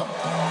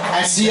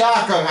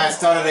Siakam has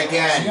done it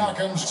again.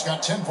 Siakam's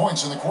got 10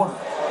 points in the quarter.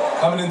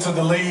 Coming into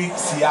the league,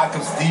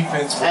 Siakam's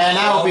defense. And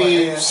that will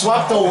be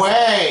swept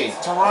away.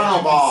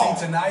 Toronto ball.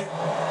 Tonight,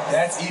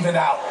 that's even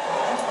out.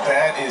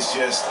 That is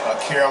just a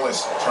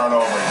careless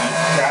turnover.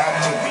 You've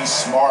got to be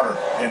smarter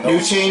in those.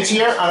 New change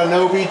here.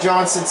 Anunoby,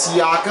 Johnson,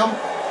 Siakam.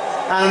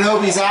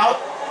 Anunoby's out.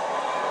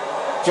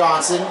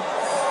 Johnson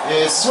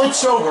is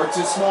switched over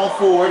to small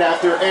forward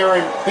after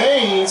Aaron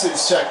Baines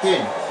is checked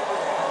in.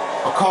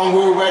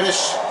 Okongwu,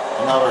 Reddish,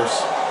 and others.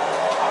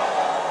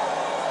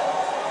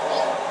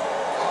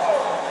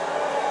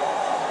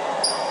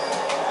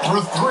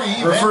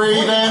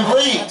 Referee Van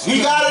Vliet.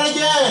 He got it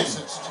again.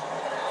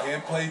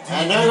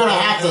 And they're going to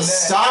have to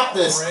stop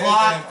this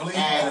clock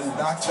and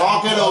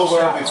talk it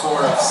over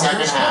before the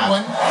second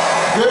half.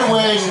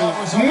 Goodwin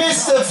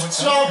missed the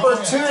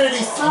opportunity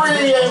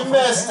 3 and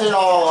messed it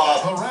all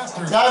up.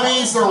 That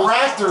means the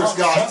Raptors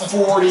got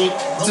 40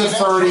 to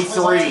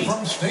 33.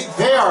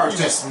 They are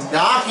just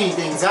knocking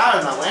things out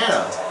in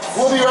Atlanta.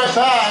 We'll be right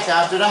back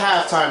after the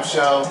halftime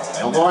show.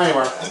 Don't go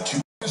anywhere.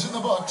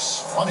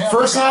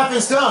 First half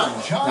is done.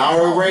 Now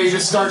we're ready to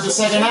start the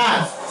second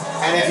half.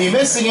 And if you're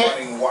missing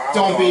it,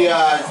 don't be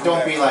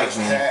like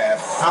me.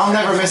 I'll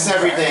never miss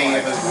everything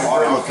if it's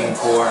what we're looking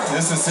for.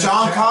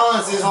 John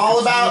Collins is all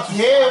about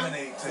him.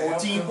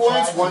 14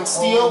 points, 1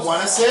 steal,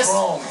 1 assist.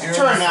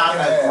 Turned out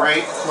a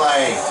great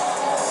play.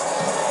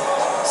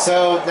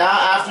 So now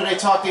after they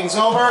talk things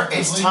over,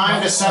 it's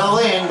time to settle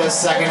in the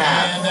second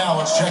half. And now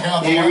let's check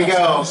out Here we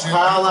go.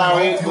 Kyle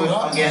Lowry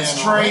against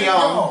Trey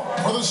Young.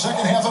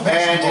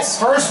 And his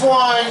first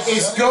one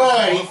is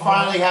good. He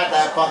finally had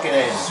that bucket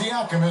in.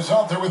 Siakam is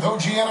out there with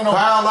OG Anunoby.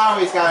 Kyle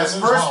Lowry's got his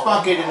first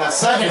bucket in the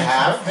second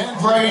half,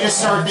 ready to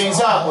start things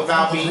up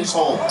without being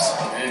cold.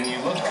 And you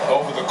look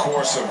over the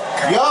course of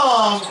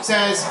Young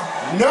says,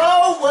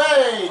 no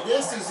way!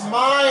 This is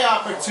my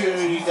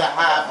opportunity to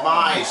have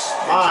my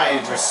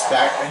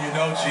respect. And you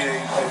know,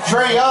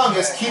 Trey Young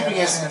is keeping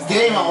his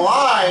game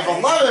alive.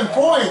 11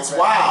 points.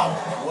 Wow.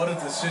 What a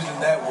decision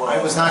that was.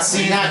 I was not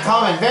seeing that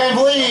coming. Van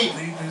Vliet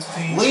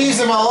leaves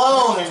him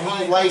alone and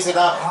he lays it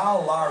up.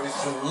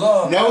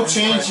 No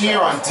change here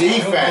on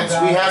defense.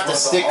 We have to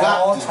stick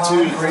up to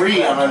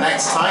 2-3 on the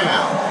next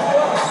timeout.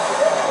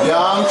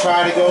 Young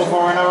try to go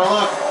for another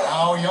look.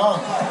 Now Young.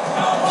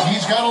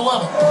 He's got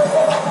 11.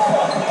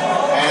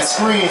 And a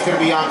screen is going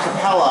to be on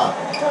Capella.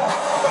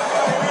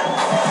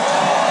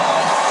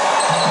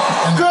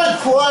 Good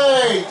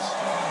play!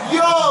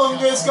 Young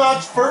has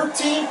got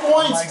 13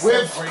 points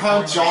with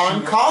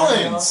John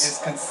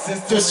Collins.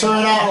 Just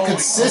turned out a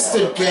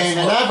consistent game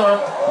than ever.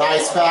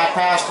 Nice back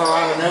pass for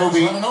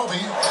Anunoby.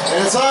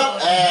 It's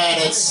up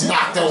and it's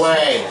knocked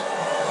away.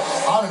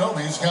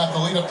 Anunoby's got the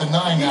lead up to 9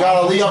 now. You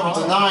got a lead up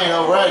to 9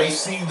 already.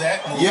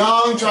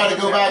 Young tried to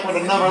go back with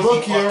another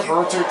look here.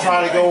 Herter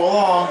tried to go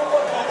along.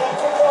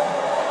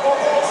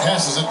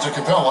 Passes it to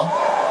Capella.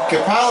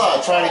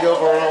 Capella trying to go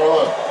for another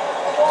look.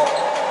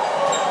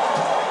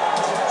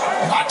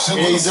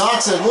 He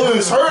knocks it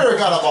loose. Herter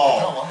got a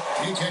ball.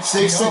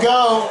 6 to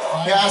go.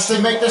 He has to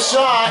make the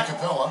shot.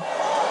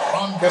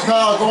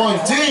 Capella going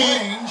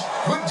deep.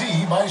 Good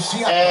D by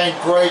Siakam.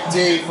 And great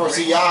D for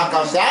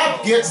Siakam.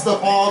 That gets the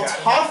ball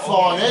tough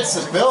on its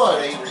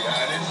ability.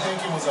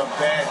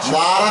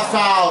 Not a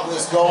foul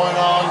is going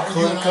on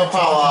Clint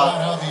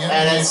Capella.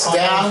 And it's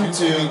down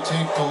to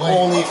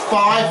only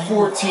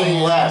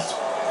 5:14 left.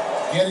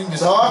 The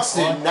Hawks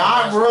did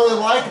not really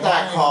like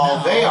that call.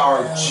 They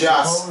are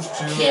just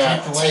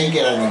can't take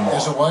it anymore.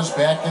 As it was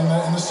back in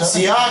the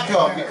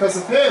Siakam, because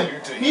of him,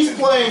 he's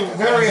playing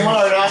very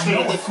hard after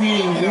the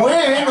defeating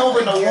win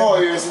over the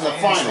Warriors in the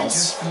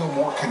finals.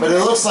 But it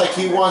looks like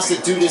he wants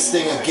to do this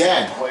thing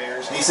again.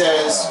 He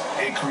says,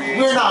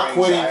 we're not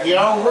quitting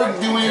here, we're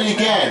doing it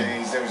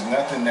again.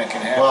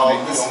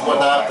 Well, this is what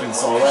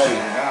happens already.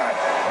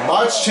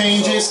 Much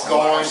changes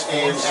going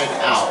in and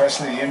out.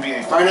 Especially the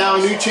NBA. Right now,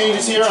 new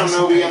changes here.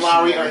 Anunoby and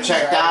Lowry are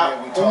checked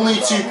out. Only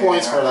 2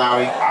 points for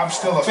Lowry. I'm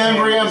still a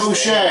Bembry and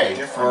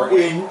Boucher are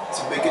in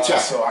to make a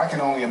check. So I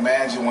can only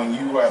imagine when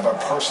you have a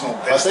personal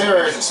best. But they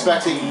are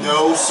expecting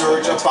no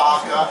Serge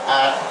Ibaka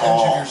at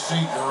all.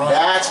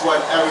 That's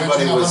what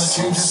everybody was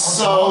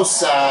so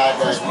sad.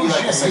 That we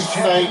like to say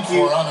thank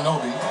you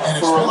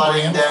for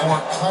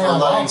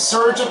letting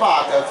Serge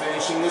Ibaka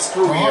finishing his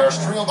career.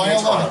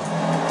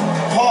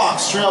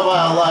 Hawks trail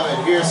by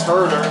 11. Here's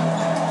Herder.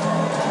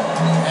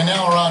 And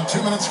now around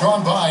 2 minutes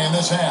gone by in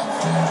this half.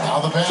 Now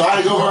the bench.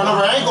 Tried to go for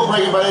another ankle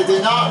breaker, but it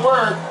did not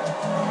work.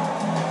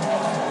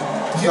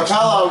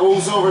 Capella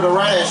moves over to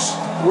Reddish.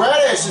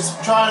 Reddish is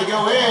trying to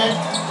go in.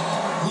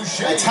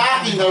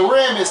 Attacking the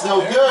rim is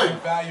no good.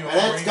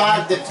 And it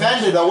got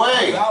defended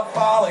away.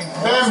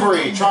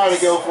 Bembry tried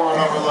to go for an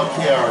overlook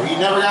here. He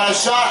never got a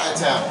shot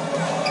attempt.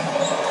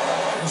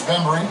 Here's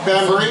Bembry.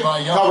 Bembry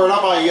covered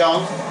up by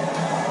Young.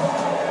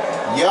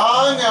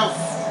 Young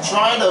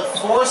trying to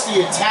force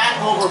the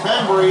attack over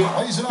Bembry.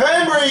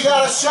 Bembry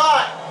got a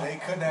shot.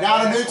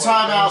 Now the new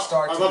timeout.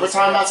 Another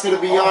timeout's going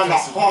to be on the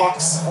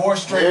Hawks.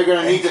 They're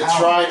going to need to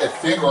try to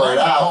figure it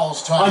out.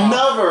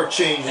 Another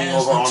changing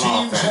over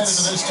on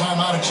offense. This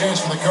timeout, a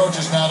chance for the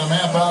coaches now to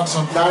map out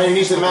some. Now they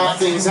need to map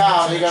things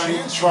out. They're going to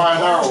need to try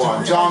another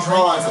one. John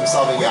Collins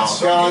himself out.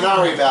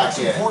 Gallinari back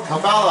in.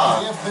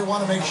 Capella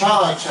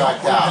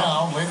checked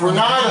out.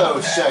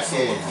 Fernando's checked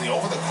in.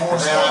 And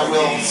then I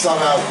will sub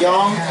out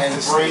Young and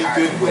bring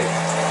Goodwin.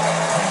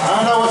 I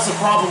don't know what's the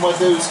problem with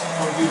those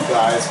for you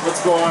guys.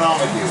 What's going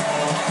on with you?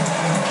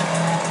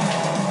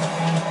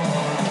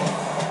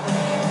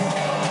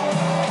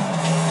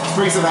 Let's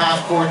bring some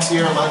half courts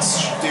here.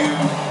 Let's do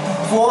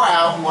 4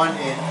 out, 1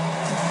 in.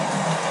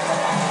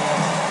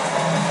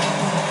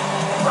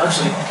 Or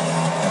actually,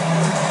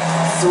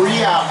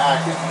 3 out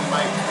active. We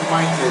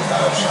might get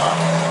that shot.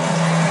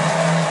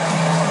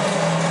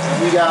 And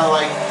we gotta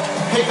like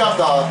pick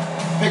up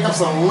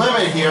some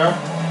limit here.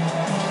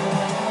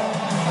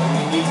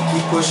 We need to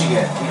keep pushing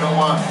it. We don't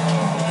want.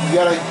 We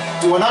gotta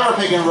do another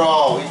pick and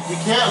roll. We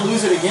can't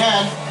lose it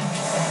again.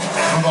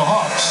 For the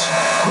Hawks,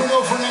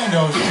 Bruno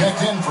Fernando's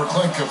checked in for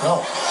Clint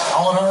Capella.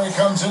 Gallinari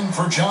comes in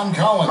for John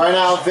Collins. Right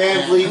now,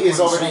 Van Vliet is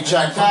already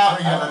checked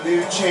out, and the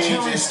new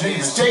change is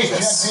Davis.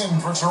 Checked in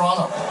for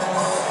Toronto.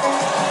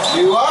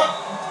 New up.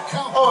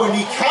 Oh, and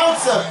he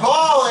counts the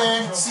ball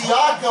in.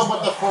 Siakam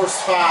with the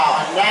first foul,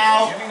 and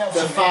now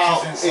the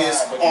foul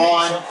is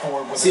on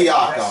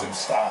Siakam.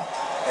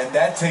 And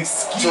that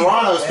takes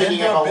Toronto's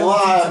picking up a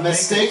lot of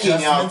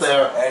mistaking out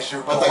there,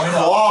 but the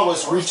claw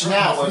was reaching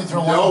out with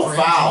no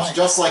fouls,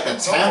 just like the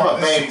Tampa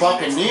Bay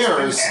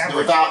Buccaneers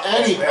without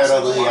any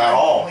penalty at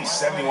all.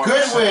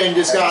 Goodwin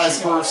just got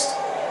his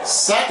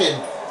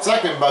second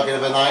bucket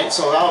of the night,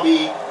 so that'll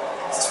be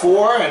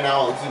 4, and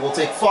now he will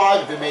take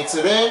 5 if he makes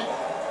it in.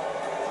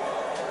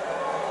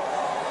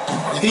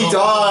 He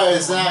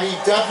does. Now he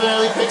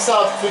definitely picks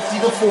up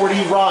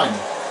 50-40 run.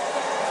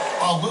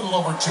 A little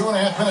over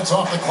 2.5 minutes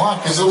off the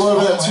clock. There's a little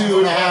bit of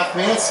 2.5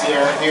 minutes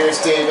here. Here's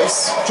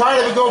Davis.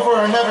 Trying to go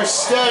for another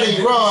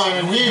steady run,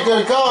 and here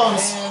it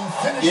comes.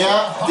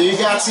 Yep, you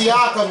got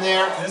Siakam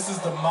there. This is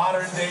the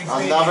modern day.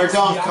 Another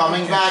dunk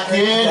coming back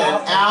in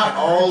and out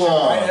all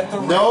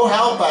along. No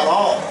help at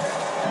all.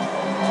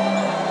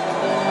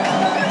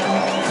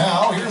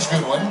 Now here's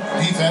Goodwin.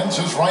 Defense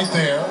is right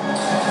there.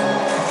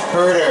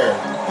 Herder.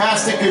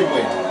 Pass to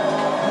Goodwin.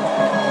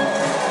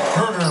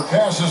 Herder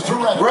passes to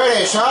Reddish.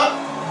 Reddish up.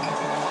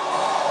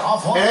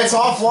 Offline. And it's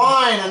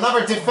offline.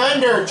 Another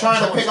defender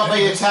trying to pick up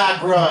the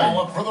attack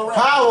run.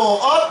 Powell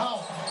up.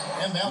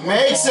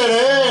 Makes it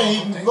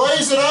in. He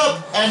lays it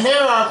up. And they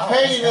are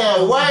paying it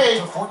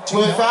away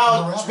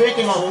without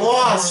making a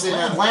loss in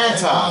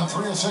Atlanta.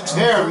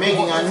 They're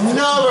making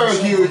another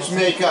huge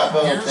makeup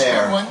out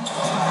there.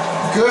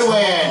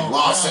 Goodwin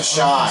lost a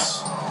shot.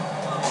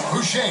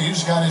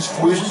 Boucher's got his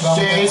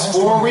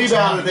 4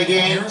 rebound of the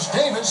game.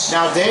 Davis.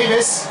 Now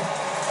Davis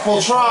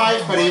will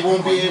try, but he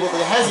won't be able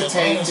to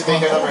hesitate to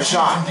make another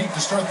shot.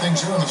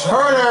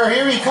 Herder,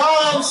 here he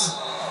comes.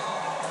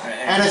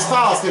 And his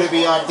foul's going to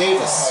be on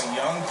Davis.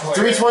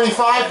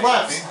 3:25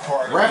 left.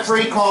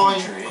 Referee calling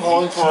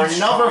for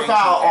another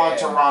foul on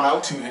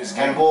Toronto,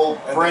 and will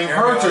bring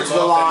Herder to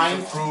the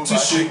line to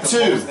shoot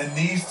 2.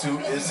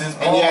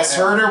 And yes,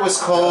 Herder was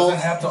cold,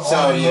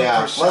 so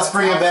yeah, let's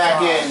bring him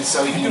back in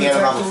so he can get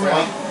another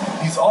point.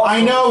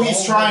 I know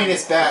he's trying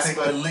his best,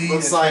 but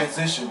looks like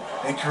he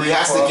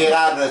has to get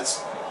out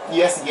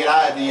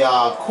of the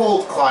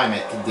cold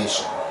climate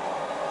condition.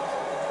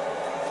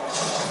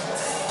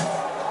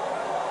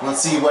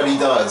 Let's see what he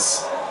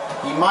does.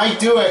 He might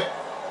do it.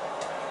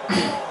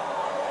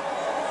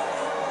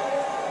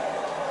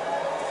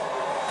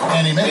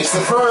 And he makes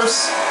the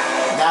first.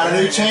 Now the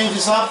new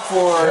changes up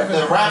for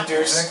the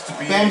Raptors.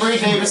 Bembry,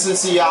 Davis, and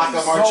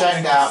Siakam are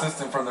checked out.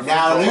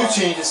 Now the new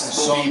changes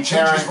will be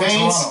Terrence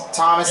Baines,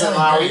 Thomas, and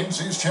Lowry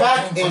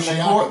back in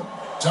the court.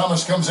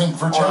 Thomas comes in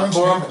for Terrence.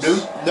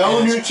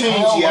 No new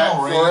change yet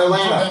for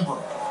Atlanta.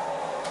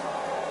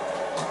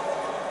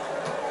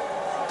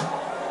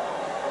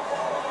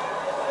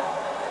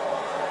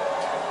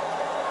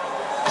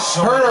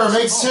 Herder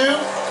makes 2,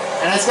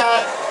 and it's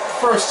got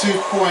first 2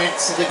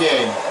 points of the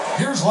game.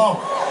 Here's Lowry.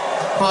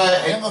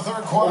 But In the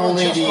third quarter,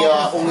 only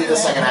the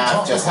second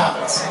half just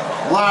happens.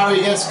 Lowry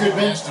against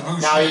Goodman.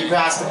 Now he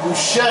passed to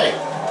Boucher.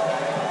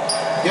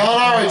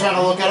 Gallinari trying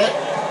to look at it.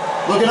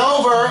 Looking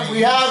over.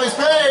 We have his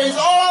pace.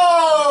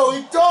 Oh,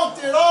 he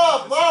dunked it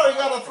up. Lowry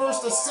got a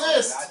first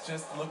assist.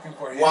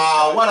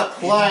 Wow, what a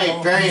play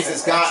Baines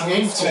has gotten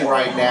into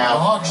right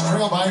now.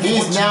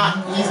 He's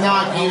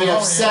not even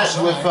upset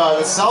with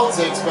the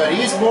Celtics, but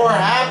he's more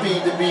happy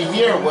to be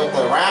here with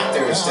the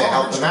Raptors to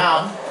help them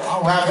out.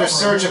 After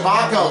Serge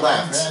Ibaka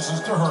left.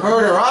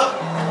 Herder up.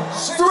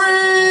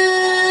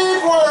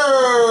 3-pointer!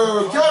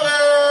 Kevin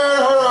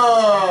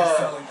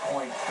Herder!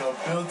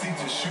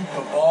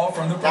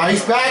 Now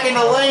he's back in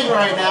the lane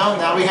right now.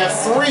 Now we have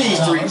 3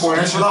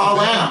 3-pointers for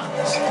Atlanta.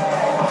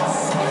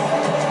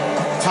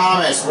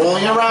 Thomas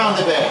rolling around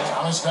a bit.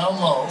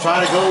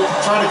 Trying to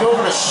go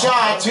for the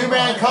shot.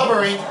 2-man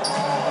covering.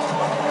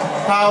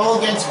 Powell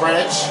against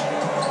Redditch.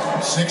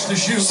 6 to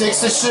shoot.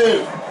 6 to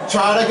shoot.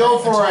 Try to go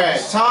for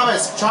it.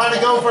 Thomas trying to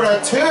go for the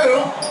 2.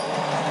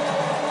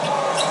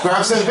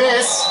 Grabs a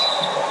miss.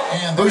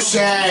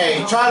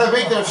 Boucher trying to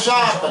make the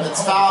shot, but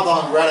it's fouled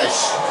on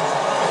Reddish.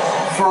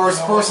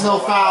 First personal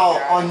foul.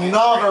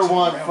 Another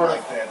one for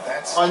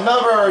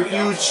another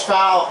huge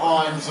foul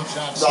on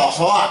the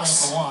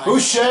Hawks.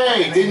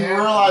 Boucher didn't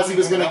realize he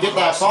was going to get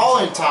that ball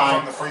in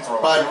time,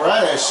 but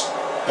Reddish,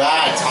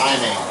 bad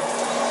timing.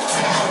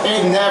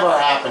 It never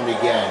happened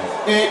again.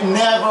 It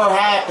never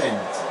happened.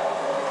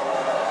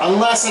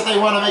 Unless if they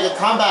want to make a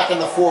comeback in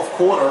the fourth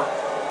quarter.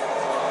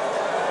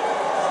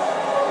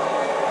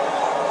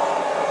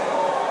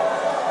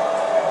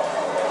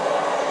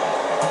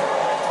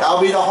 That'll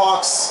be the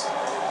Hawks.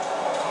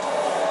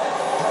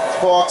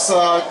 Hawks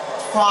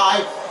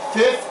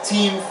 5th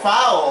team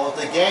foul of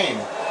the game.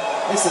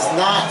 This is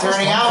not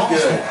turning out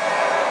good.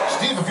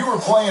 Steve, if you were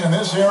playing in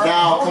this era,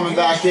 now coming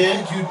back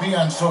in, you'd be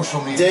on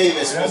social media.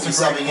 Davis will be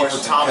subbing in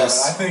for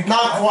Thomas.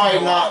 Not quite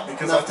enough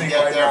to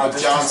get there, but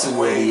Johnson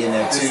will be in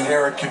there too.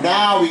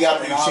 Now we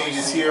got new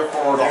changes here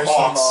for the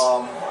Hawks.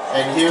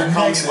 And here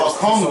comes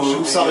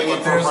Okongwu subbing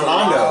in for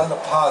Fernando.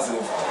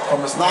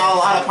 Not a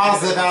lot of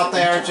positive out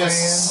there,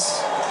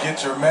 just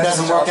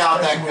doesn't work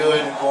out that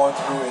good.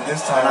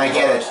 And I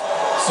get it.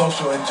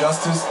 Social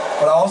injustice,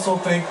 but I also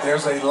think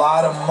there's a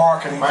lot of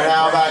marketing. Right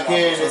now back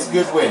in is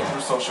Goodwin. Through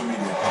social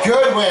media.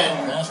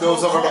 Goodwin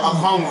goes over to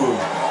Okongwu.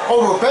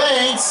 Over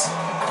Baines.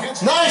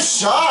 Nice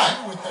shot.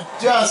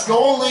 Just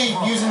only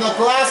using the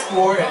glass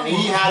board, and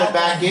he had it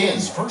back in.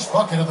 First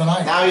bucket of the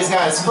night. Now he's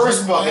got his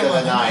first bucket of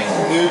the night.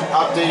 Good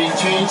updating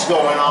change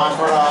going on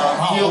for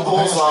field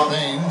goals on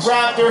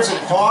Raptors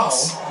and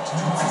Hawks.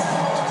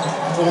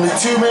 Only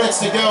 2 minutes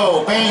to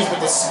go. Baines with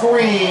the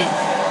screen.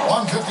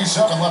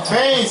 1:57 left.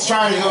 Baines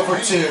trying to go for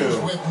 2.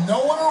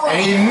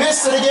 And he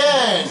missed it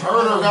again.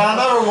 Herder got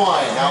another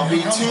one. That'll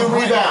be 2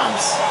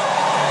 rebounds.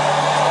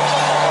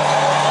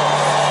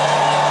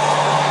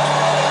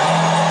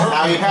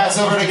 Now he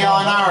passes over to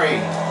Gallinari.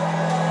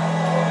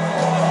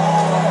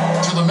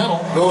 To the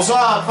middle. Goes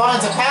up,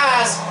 finds a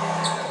pass.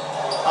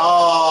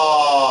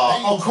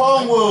 Oh,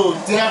 Okongwu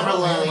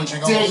definitely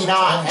did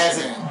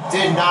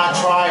not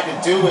try to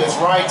do his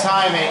right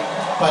timing,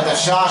 but the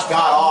shot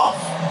got off.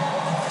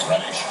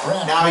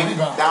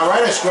 Now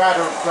Reddish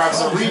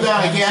grabs a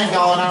rebound again.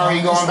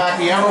 Gallinari going back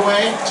the other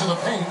way.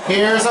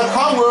 Here's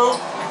Okongwu.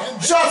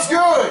 Shot's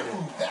good.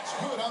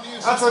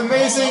 That's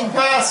amazing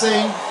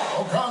passing.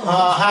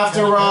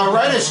 After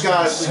Reddish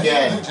got it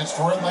again.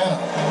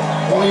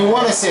 Only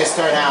 1 assist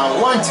right now.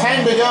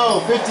 1:10 to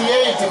go.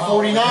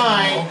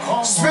 58-49.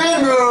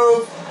 Spin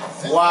move.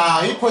 Wow,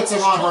 he puts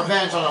him on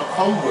revenge on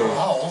Okongwu.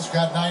 Powell's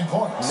got 9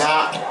 points.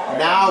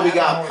 Now we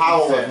got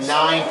Powell with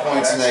 9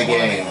 points in the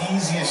game. One of the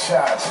easiest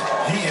shots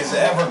he is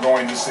ever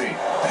going to see.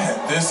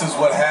 This is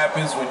what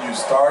happens when you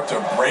start to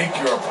break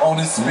your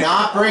opponent's spirit.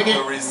 Not breaking.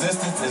 The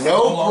resistance is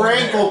no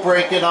ankle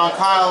breaking on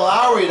Kyle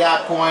Lowry at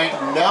that point.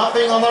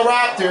 Nothing on the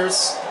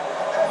Raptors.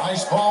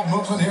 Nice ball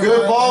movement here.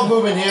 Good ball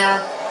movement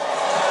here.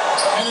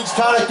 And it's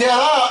trying to get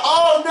up.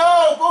 Oh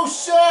no,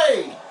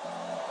 Boucher!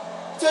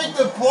 Take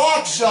the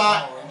block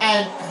shot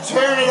and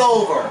turn it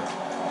over.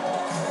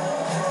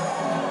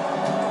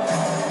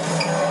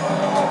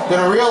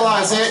 Gonna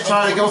realize it,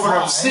 trying to go for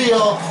a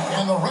steal.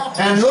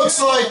 And looks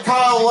like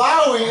Kyle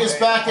Lowry is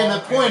back in the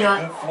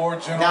pointer.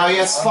 Now he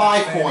has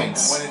 5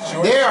 points.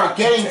 They are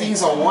getting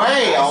things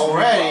away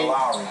already.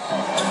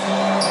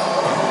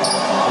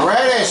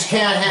 Reddish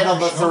can't handle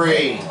the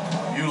 3.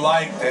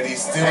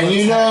 And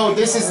you know,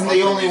 this isn't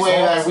the only way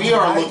that we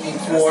are looking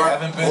for.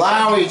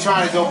 Lowry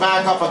trying to go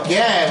back up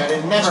again, and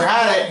it never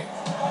had it.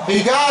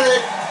 He got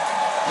it.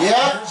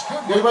 Yep,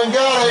 Goodwin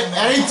got it,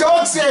 and he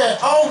dunks it.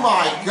 Oh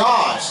my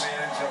gosh.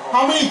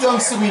 How many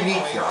dunks do we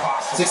need here?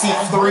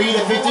 63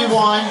 to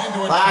 51.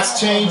 Last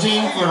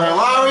changing for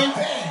Lowry.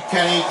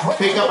 Can he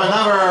pick up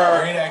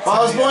another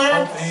buzz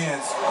winner?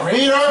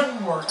 Peter?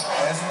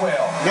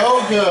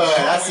 No good.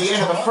 That's the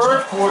end of the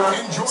first quarter.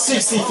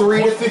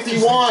 63 to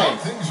 51.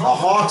 The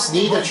Hawks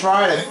need to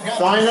try to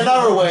find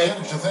another way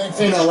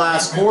in the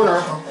last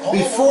quarter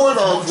before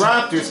the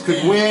Raptors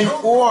could win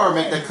or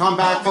make the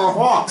comeback for the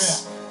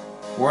Hawks.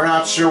 We're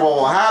not sure what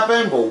will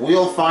happen, but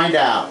we'll find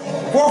out.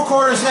 Fourth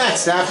quarter's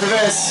next after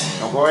this.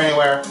 Don't go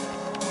anywhere.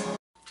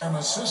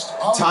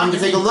 Time to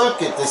take a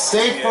look at the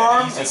State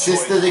Farm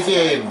assist of the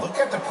game.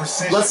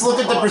 Let's look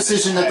at the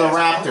precision of the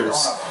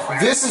Raptors.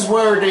 This is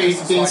where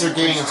things are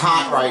getting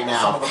hot right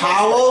now.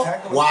 Powell,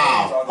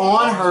 wow,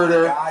 on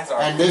Herder,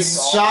 and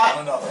this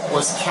shot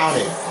was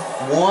counted.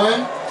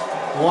 One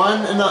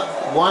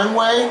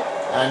way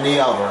and the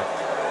other.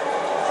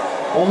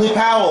 Only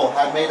Powell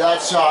had made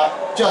that shot.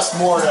 Just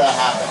more to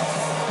happen.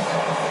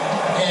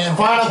 And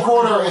final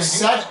quarter is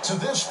set.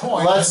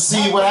 Let's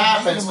see what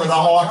happens for the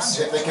Hawks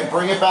if they can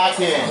bring it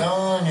back in.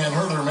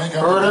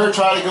 Herder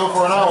tried to go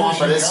for another one,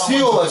 but his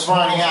fuel is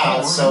running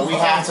out, so we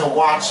have to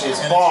watch his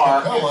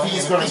bar if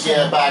he's going to get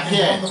it back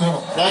in.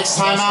 Next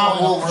time out,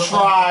 we'll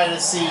try to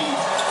see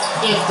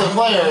if the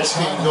players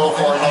can go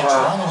for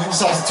another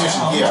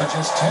substitution here.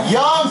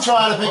 Young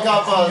trying to pick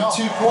up a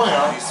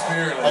two-pointer,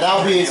 and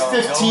that'll be his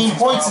 15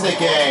 points in the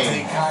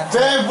game.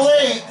 Van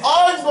Vliet,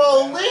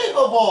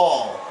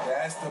 unbelievable!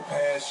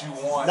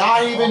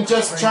 Not even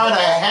just trying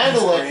to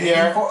handle it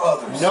here.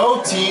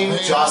 No team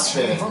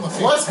adjustment.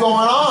 What's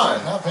going on?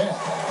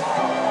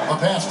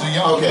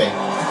 Okay,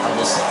 I'm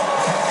just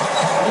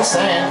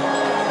saying.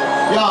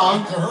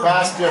 Young,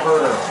 pass to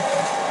Herder.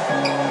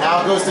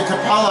 Now it goes to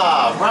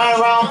Capella. Right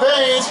around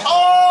Baines.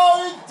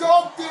 Oh, he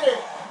dunked it!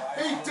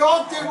 He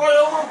dunked it right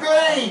over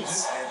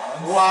Baines.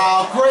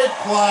 Wow, great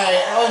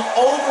play. And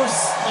over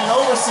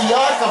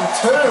Siakam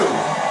too.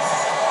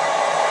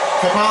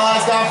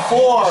 Capella's got 4.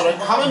 They're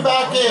coming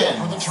back in.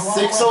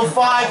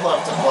 6:05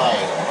 left to play.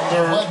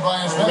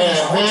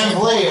 Van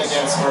Vliet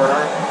against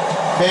Herder.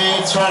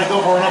 Baines trying to go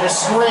for another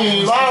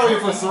screen. Lowry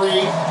for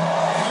 3.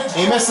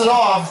 He missed it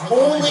off.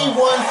 Only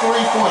one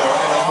three-pointer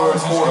in the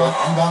first quarter.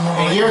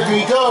 And here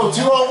we go.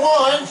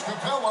 2-on-1.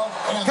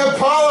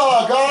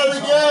 Capella got it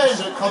again.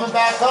 They're coming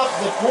back up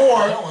the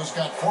board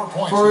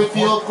for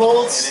field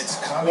goals.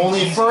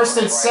 Only first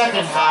and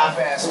second half.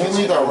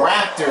 Only the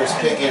Raptors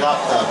picking up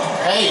the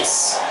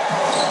pace.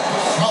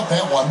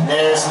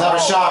 There's another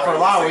shot for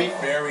Lowry.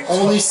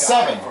 Only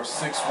 7.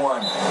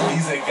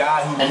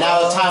 And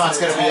now the timeout's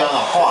going to be on the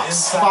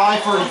Hawks.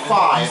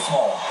 5:35.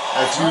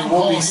 As we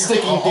will be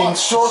sticking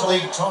things shortly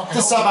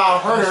to sub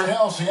out Herder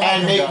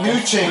and make new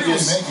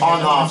changes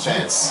on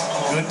offense.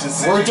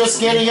 We're just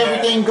getting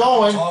everything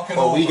going,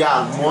 but we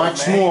got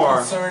much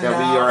more that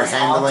we are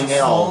handling it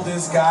all.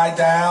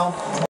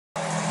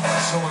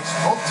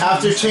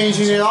 After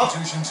changing it up,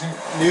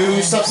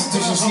 new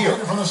substitutions here.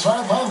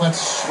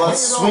 Let's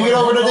swing it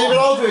over to David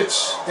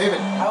Aldridge. David.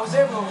 I was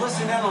able to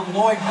listen in on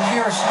Lloyd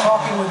Pierce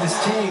talking with his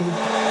team.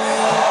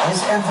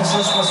 His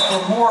emphasis was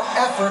for more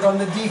effort on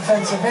the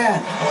defensive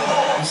end.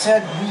 He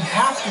said, we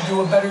have to do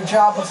a better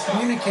job of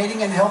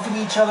communicating and helping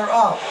each other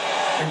up.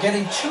 They're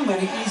getting too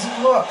many easy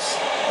looks.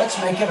 Let's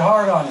make it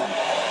hard on them.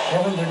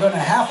 Kevin, they're going to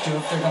have to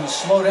if they're going to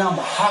slow down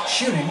the hot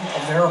shooting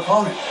of their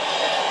opponent.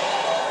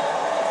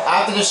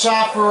 After the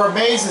shot for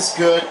Mays is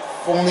good,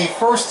 only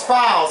first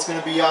foul is going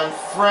to be on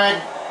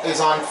Fred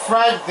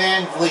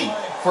Van Vliet.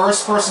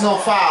 First personal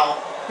foul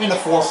in the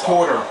fourth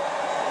quarter.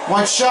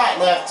 One shot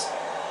left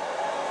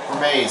for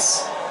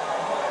Mays.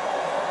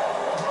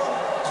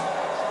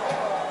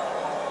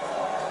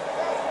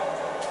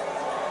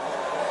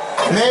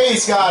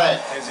 Mays got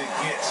it.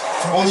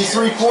 Only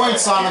 3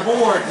 points on the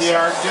board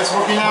here. Just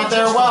working out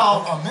there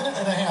well.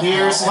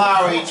 Here's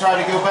Lowry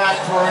trying to go back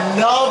for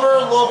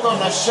another look on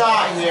the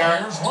shot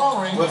here.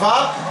 With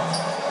up.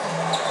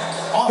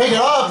 Pick it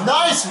up.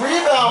 Nice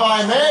rebound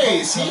by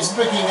Mays. He's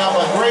picking up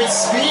a great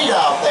speed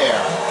out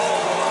there.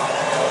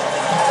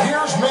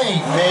 Here's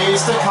Mays.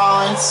 Mays to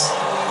Collins.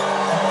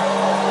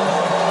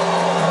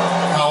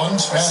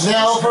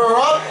 Snell for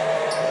up.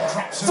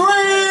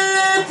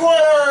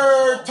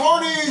 3-pointer!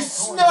 Tony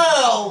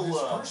Snell!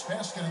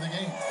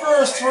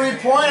 First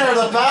 3-pointer of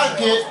the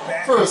basket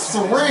for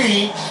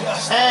 3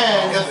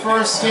 and the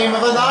first game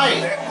of the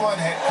night.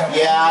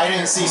 Yeah, I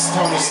didn't see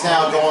Tony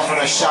Snell going for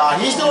the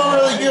shot. He's doing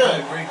really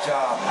good.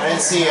 I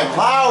didn't see him.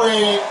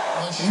 Lowry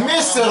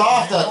missed it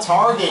off the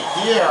target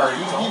here.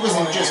 He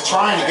wasn't just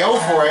trying to go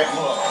for it.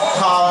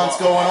 Collins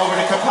going over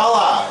to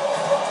Capella.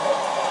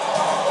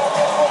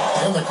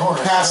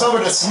 Pass over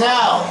to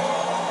Snell.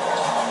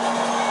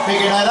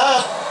 Picking it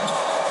up.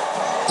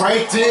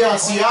 Great D on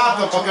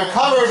Siakam, but the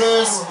cover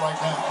this.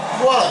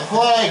 What a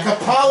play,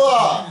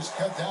 Capella.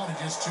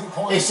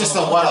 It's just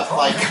a what a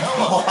play.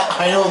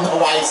 I don't know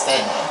why he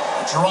said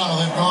that. Toronto,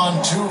 they've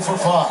gone 2 for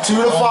 5.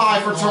 2 to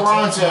 5 for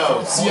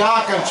Toronto.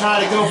 Siakam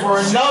trying to go for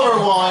another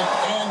one.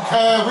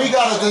 And we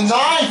got a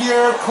deny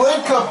here.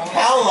 Clint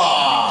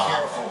Capella.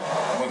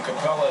 When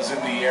Capella's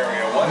in the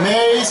area, what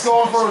Mays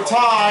going for a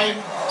tie.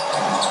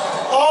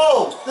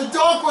 Oh, the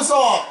dunk was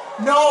off.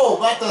 No,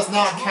 that does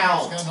not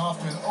count.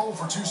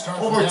 Over 2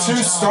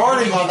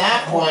 starting on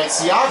that point.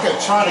 Siakam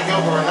trying to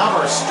go for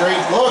another straight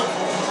look.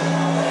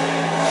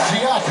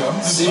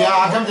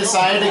 Siakam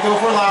decided to go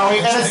for Lowry,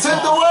 and it's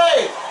tipped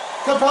away.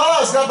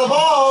 Capella's got the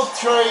ball.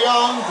 Trae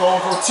Young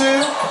going for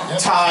 2.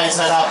 Ties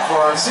it up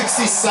for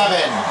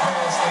 67.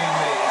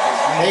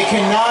 They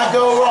cannot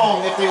go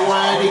wrong if they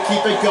wanted to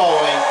keep it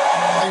going.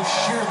 They've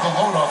shared the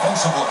load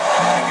offensively.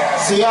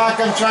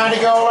 Siakam trying to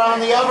go around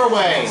the other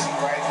way.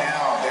 Right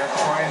now, they're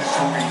trying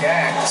to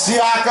react.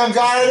 Siakam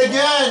got it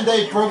again.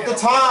 They broke the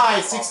tie,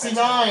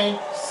 69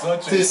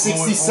 to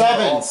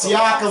 67.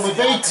 Siakam with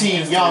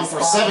 18, Young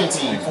for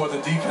 17. Before the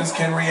defense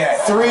can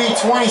react.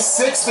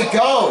 3:26 to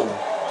go.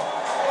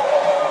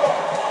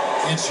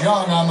 It's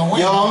Young on the wing.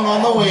 Young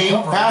on the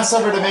wing. Pass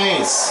over to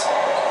Mace.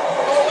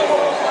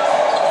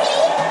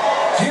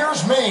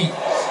 Here's me.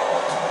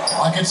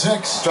 Like at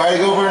 6. Try to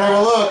go for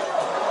another look.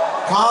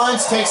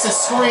 Collins takes the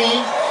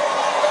screen.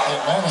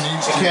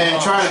 Can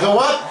try to go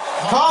up.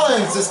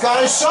 Collins has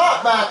got his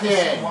shot back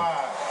in.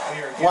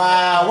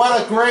 Wow, what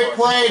a great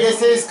play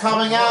this is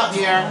coming out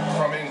here.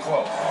 From in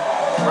close.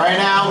 Right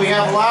now we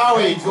have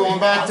Lowry going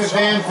back to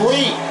Van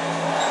Vliet.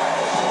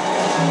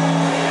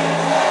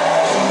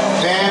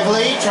 Van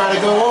Vliet trying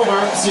to go over.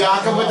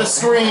 Siakam with the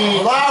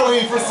screen.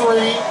 Lowry for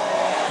 3.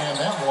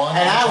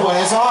 And that one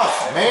is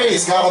off.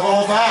 Mays got a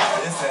ball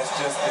back. This has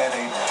just been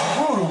a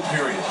brutal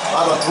period.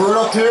 A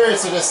brutal period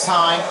to this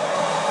time.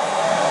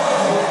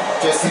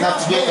 Just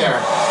enough to get there.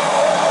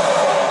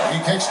 He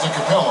kicks to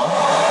Capella.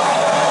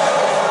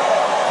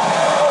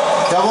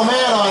 Double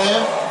man on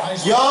him.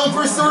 Young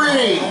for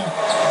 3.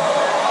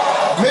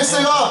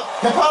 Missing up.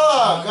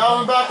 Capella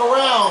got him back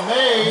around.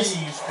 Mays.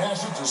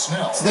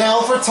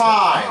 Snell for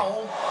tie.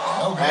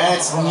 And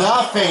it's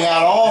nothing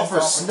at all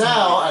for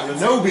Snell. And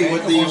Anobi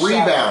with the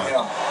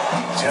rebound.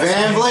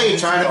 Van Vliet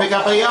trying to pick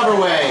up the other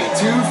way.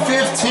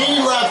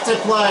 2:15 left to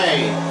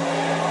play.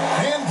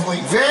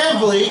 Van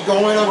Vliet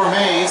going over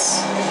Mace.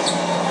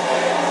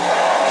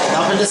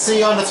 Nothing to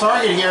see on the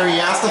target here. He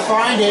has to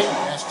find it.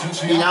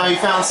 Now he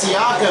found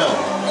Siakam.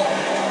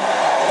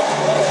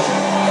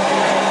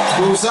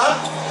 Moves up.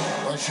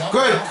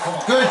 Good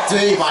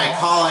D by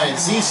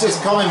Collins. He's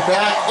just coming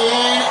back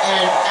in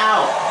and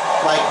out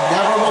like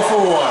never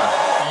before.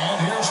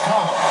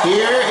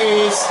 Here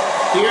is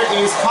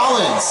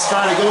Collins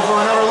trying to go for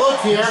another look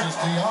here.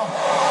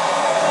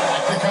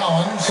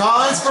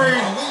 Collins for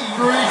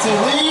 3 to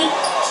lead.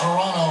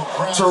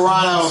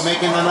 Toronto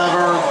making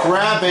another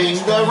grabbing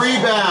the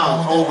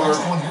rebound over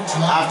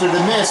after the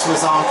miss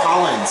was on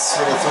Collins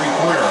for the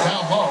 3-pointer.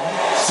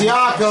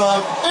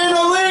 Siakam in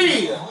the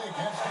lead.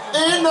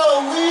 In the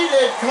lead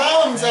it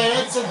comes, and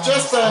it's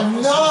just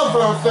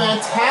another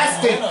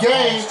fantastic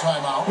game.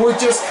 We're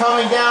just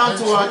coming down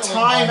to a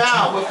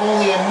timeout with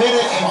only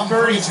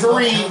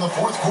 1:33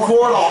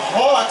 for the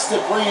Hawks to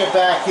bring it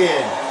back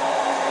in.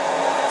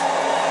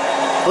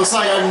 Looks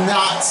like I'm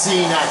not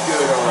seeing that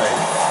good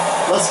already.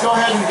 Let's go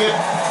ahead and get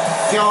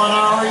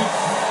Gallinari.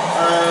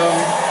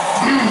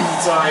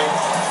 Sorry.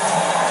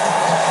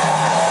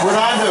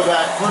 Fernando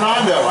back.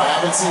 Fernando, I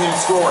haven't seen him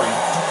scoring.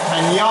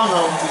 And Young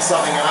will be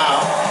subbing him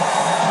out.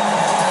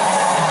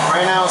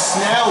 Right now,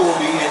 Snell will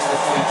be in the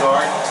point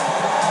guard.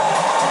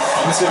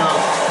 I'm just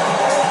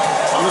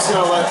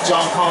gonna let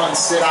John Collins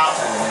sit out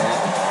for a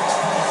minute.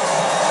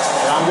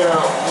 And I'm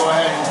gonna go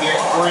ahead and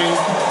bring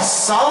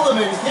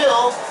Solomon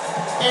Hill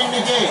in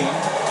the game.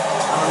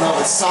 I don't know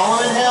if it's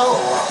Solomon Hill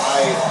or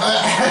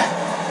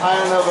I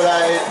don't know, but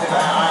I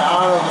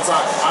don't know if it's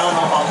not. I don't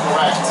know if I'm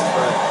correct,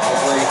 but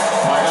hopefully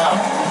find out.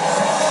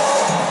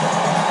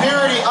 Here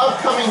are the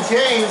upcoming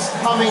games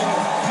coming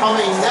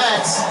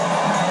next.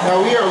 Now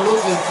we are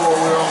looking for.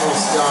 We're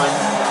almost done.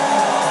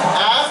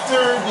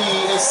 After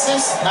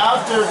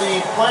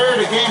the player of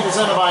the game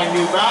presented by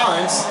New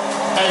Balance,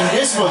 and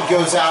this one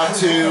goes out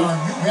to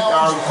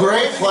our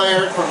great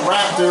player from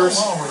Raptors,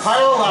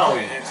 Kyle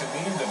Lowry.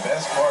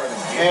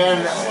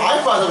 And I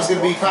thought it was going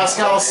to be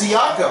Pascal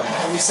Siakam,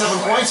 only 7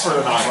 points for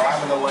tonight.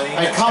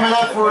 And coming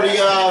up for the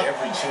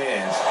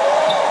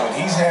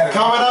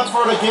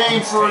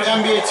game for the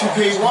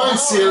NBA2k21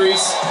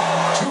 series,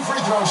 it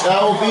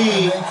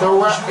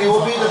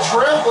will be the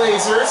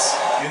Trailblazers,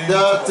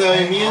 the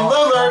Damian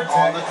Lillard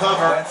on the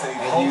cover.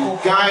 And you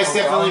guys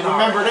definitely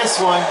remember this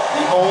one,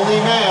 the only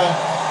man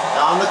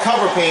on the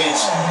cover page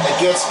that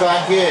gets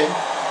back in.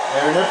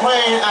 And they're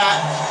playing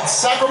at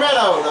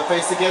Sacramento to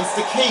face against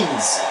the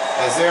Kings,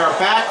 as they are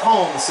back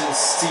home since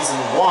season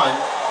 1.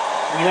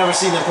 We never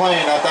seen them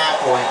playing at that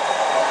point.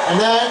 And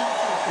then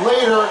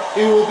later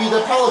it will be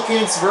the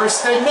Pelicans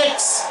versus the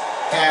Knicks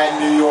at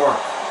New York.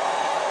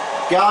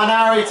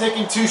 Gallinari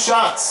taking 2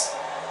 shots.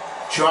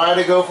 Try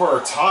to go for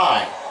a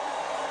tie.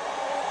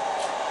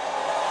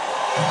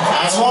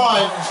 That's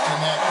one.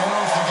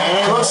 And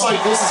it looks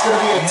like this is going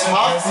to be a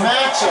tough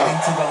matchup.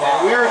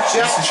 And we're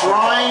just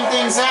trying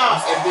things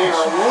out if they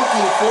are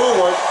looking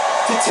forward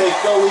to take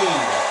the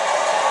lead.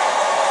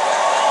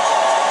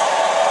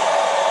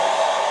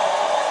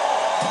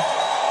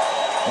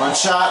 One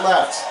shot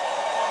left.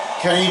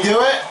 Can he do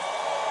it?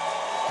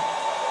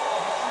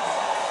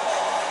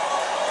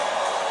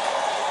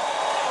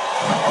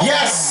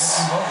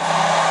 Yes!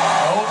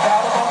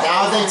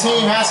 Now the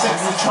team has to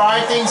try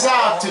things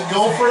out to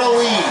go for the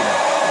lead.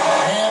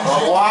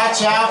 But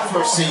watch out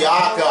for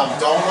Siakam.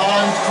 Don't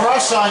let him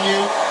crush on you.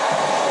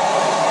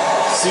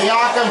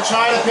 Siakam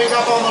trying to pick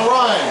up on the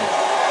run.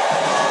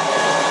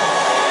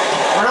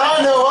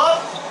 Ronaldo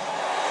up.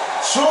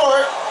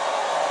 Short.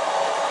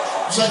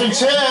 Second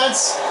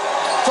chance.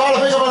 Trying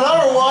to pick up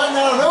another one.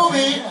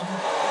 Anunoby.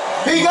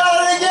 He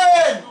got it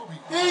again.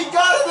 He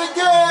got it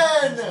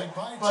again.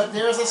 But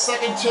there's a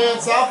second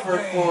chance out for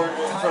the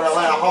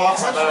Atlanta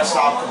Hawks. I better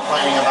stop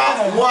complaining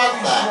about what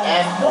the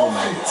F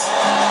moment.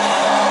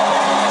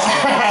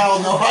 I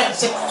don't know why I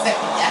should say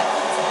that.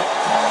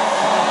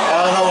 I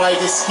don't know why I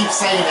just keep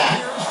saying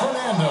that.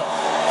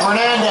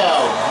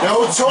 Fernando,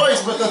 no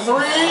choice, but the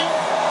three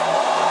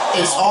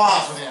is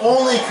off.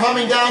 Only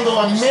coming down to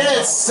a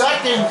minute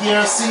second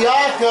here.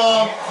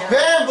 Siakam,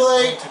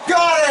 VanVleet,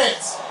 got it!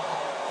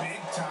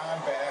 Big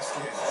time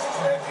basket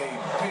at a big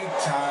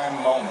time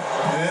moment.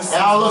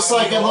 Now it looks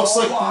like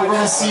we're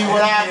gonna see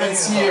what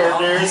happens here.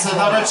 There's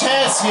another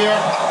chance here.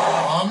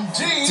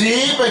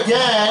 Deep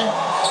again.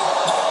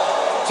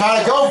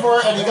 Trying to go for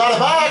it, and he got it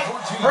back.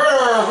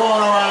 Herder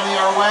going around the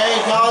other way.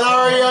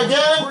 Gallinari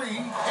again.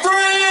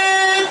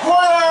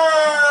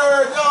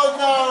 Three-pointer!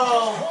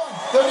 No.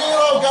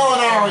 Danilo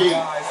Gallinari.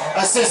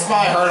 Assist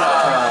by Herder.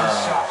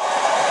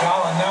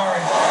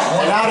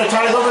 And now they're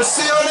trying to go for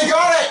Seal, and they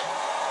got it.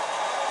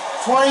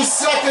 20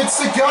 seconds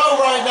to go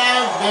right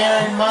now.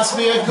 There must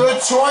be a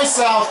good choice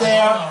out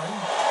there.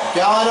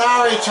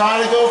 Gallinari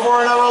trying to go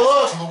for another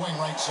look.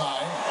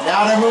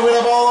 Now they're moving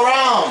the ball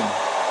around.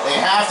 They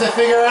have to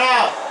figure it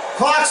out.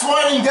 Clock's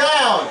winding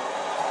down.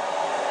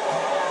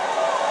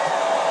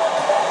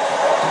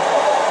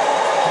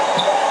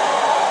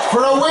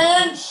 For the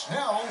win.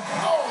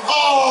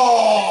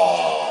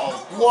 Oh,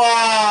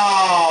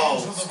 wow.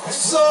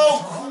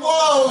 So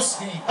close.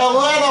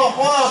 Atlanta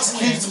Hawks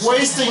keeps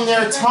wasting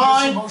their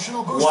time.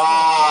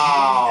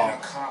 Wow.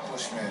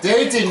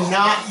 They did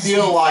not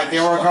feel like they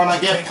were going to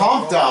get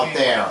pumped out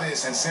there.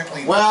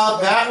 Well,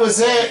 that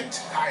was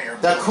it.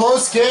 The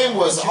close game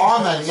was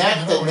on the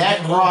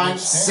neck-to-neck run,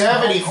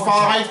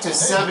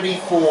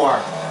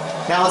 75-74.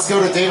 Now let's go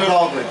to David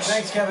Aldridge.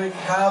 Thanks, Kevin.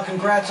 Kyle,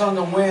 congrats on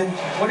the win.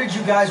 What did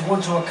you guys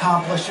want to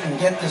accomplish and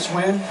get this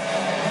win?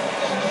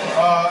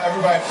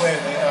 Everybody played.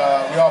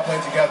 We all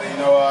played together. We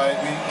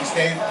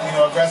stayed,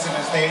 aggressive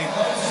and stayed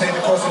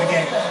the course of the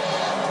game.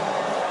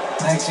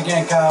 Thanks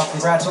again, Kyle.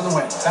 Congrats on the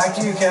win. Back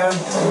to you, Kevin.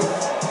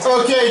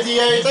 Okay,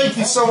 DA, thank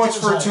you so much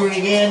for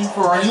tuning in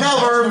for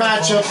another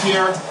matchup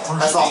here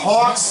as the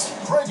Hawks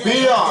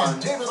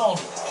beyond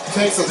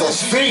takes a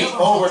defeat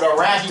over the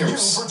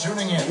Raptors.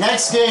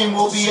 Next game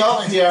will be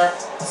up here.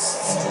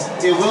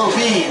 It will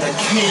be the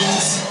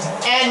Kings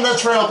and the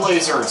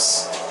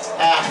Trailblazers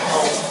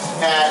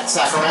at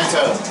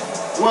Sacramento.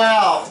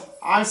 Well,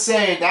 I'm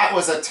saying that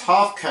was a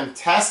tough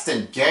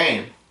contestant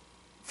game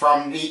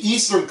from the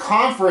Eastern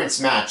Conference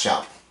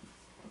matchup.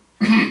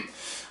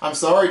 I'm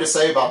sorry to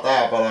say about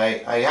that, but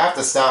I have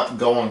to stop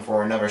going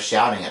for another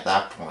shouting at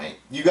that point.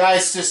 You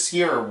guys just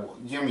hear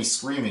me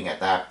screaming at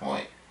that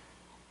point.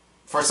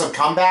 For some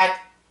comeback,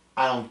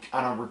 I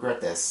don't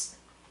regret this.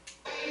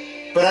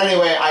 But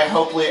anyway, I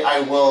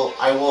will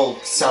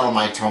settle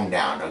my tone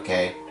down,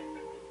 okay?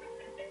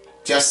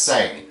 Just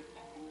saying.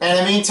 And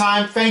in the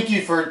meantime, thank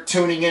you for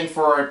tuning in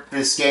for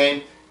this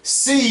game.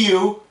 See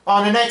you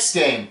on the next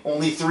game.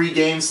 Only 3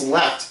 games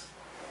left.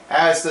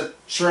 As the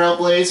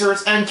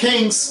Trailblazers and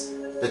Kings.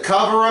 The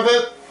cover of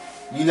it,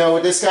 you know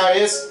what this guy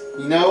is?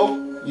 You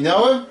know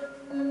him?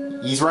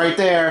 He's right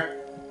there.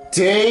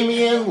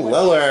 Damian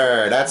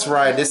Lillard. That's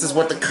right. This is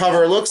what the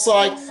cover looks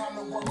like.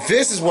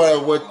 This is what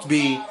it would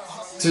be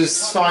to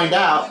find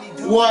out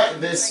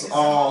what this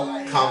all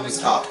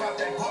comes up.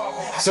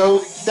 So,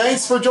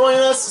 thanks for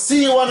joining us.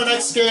 See you on the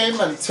next game.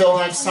 Until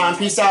next time,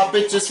 peace out,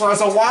 bitches, for us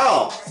a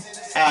while.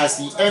 As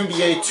the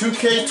NBA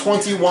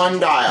 2k21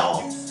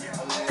 dial.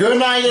 Good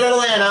night in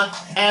Atlanta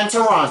and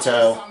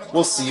Toronto.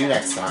 We'll see you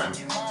next time.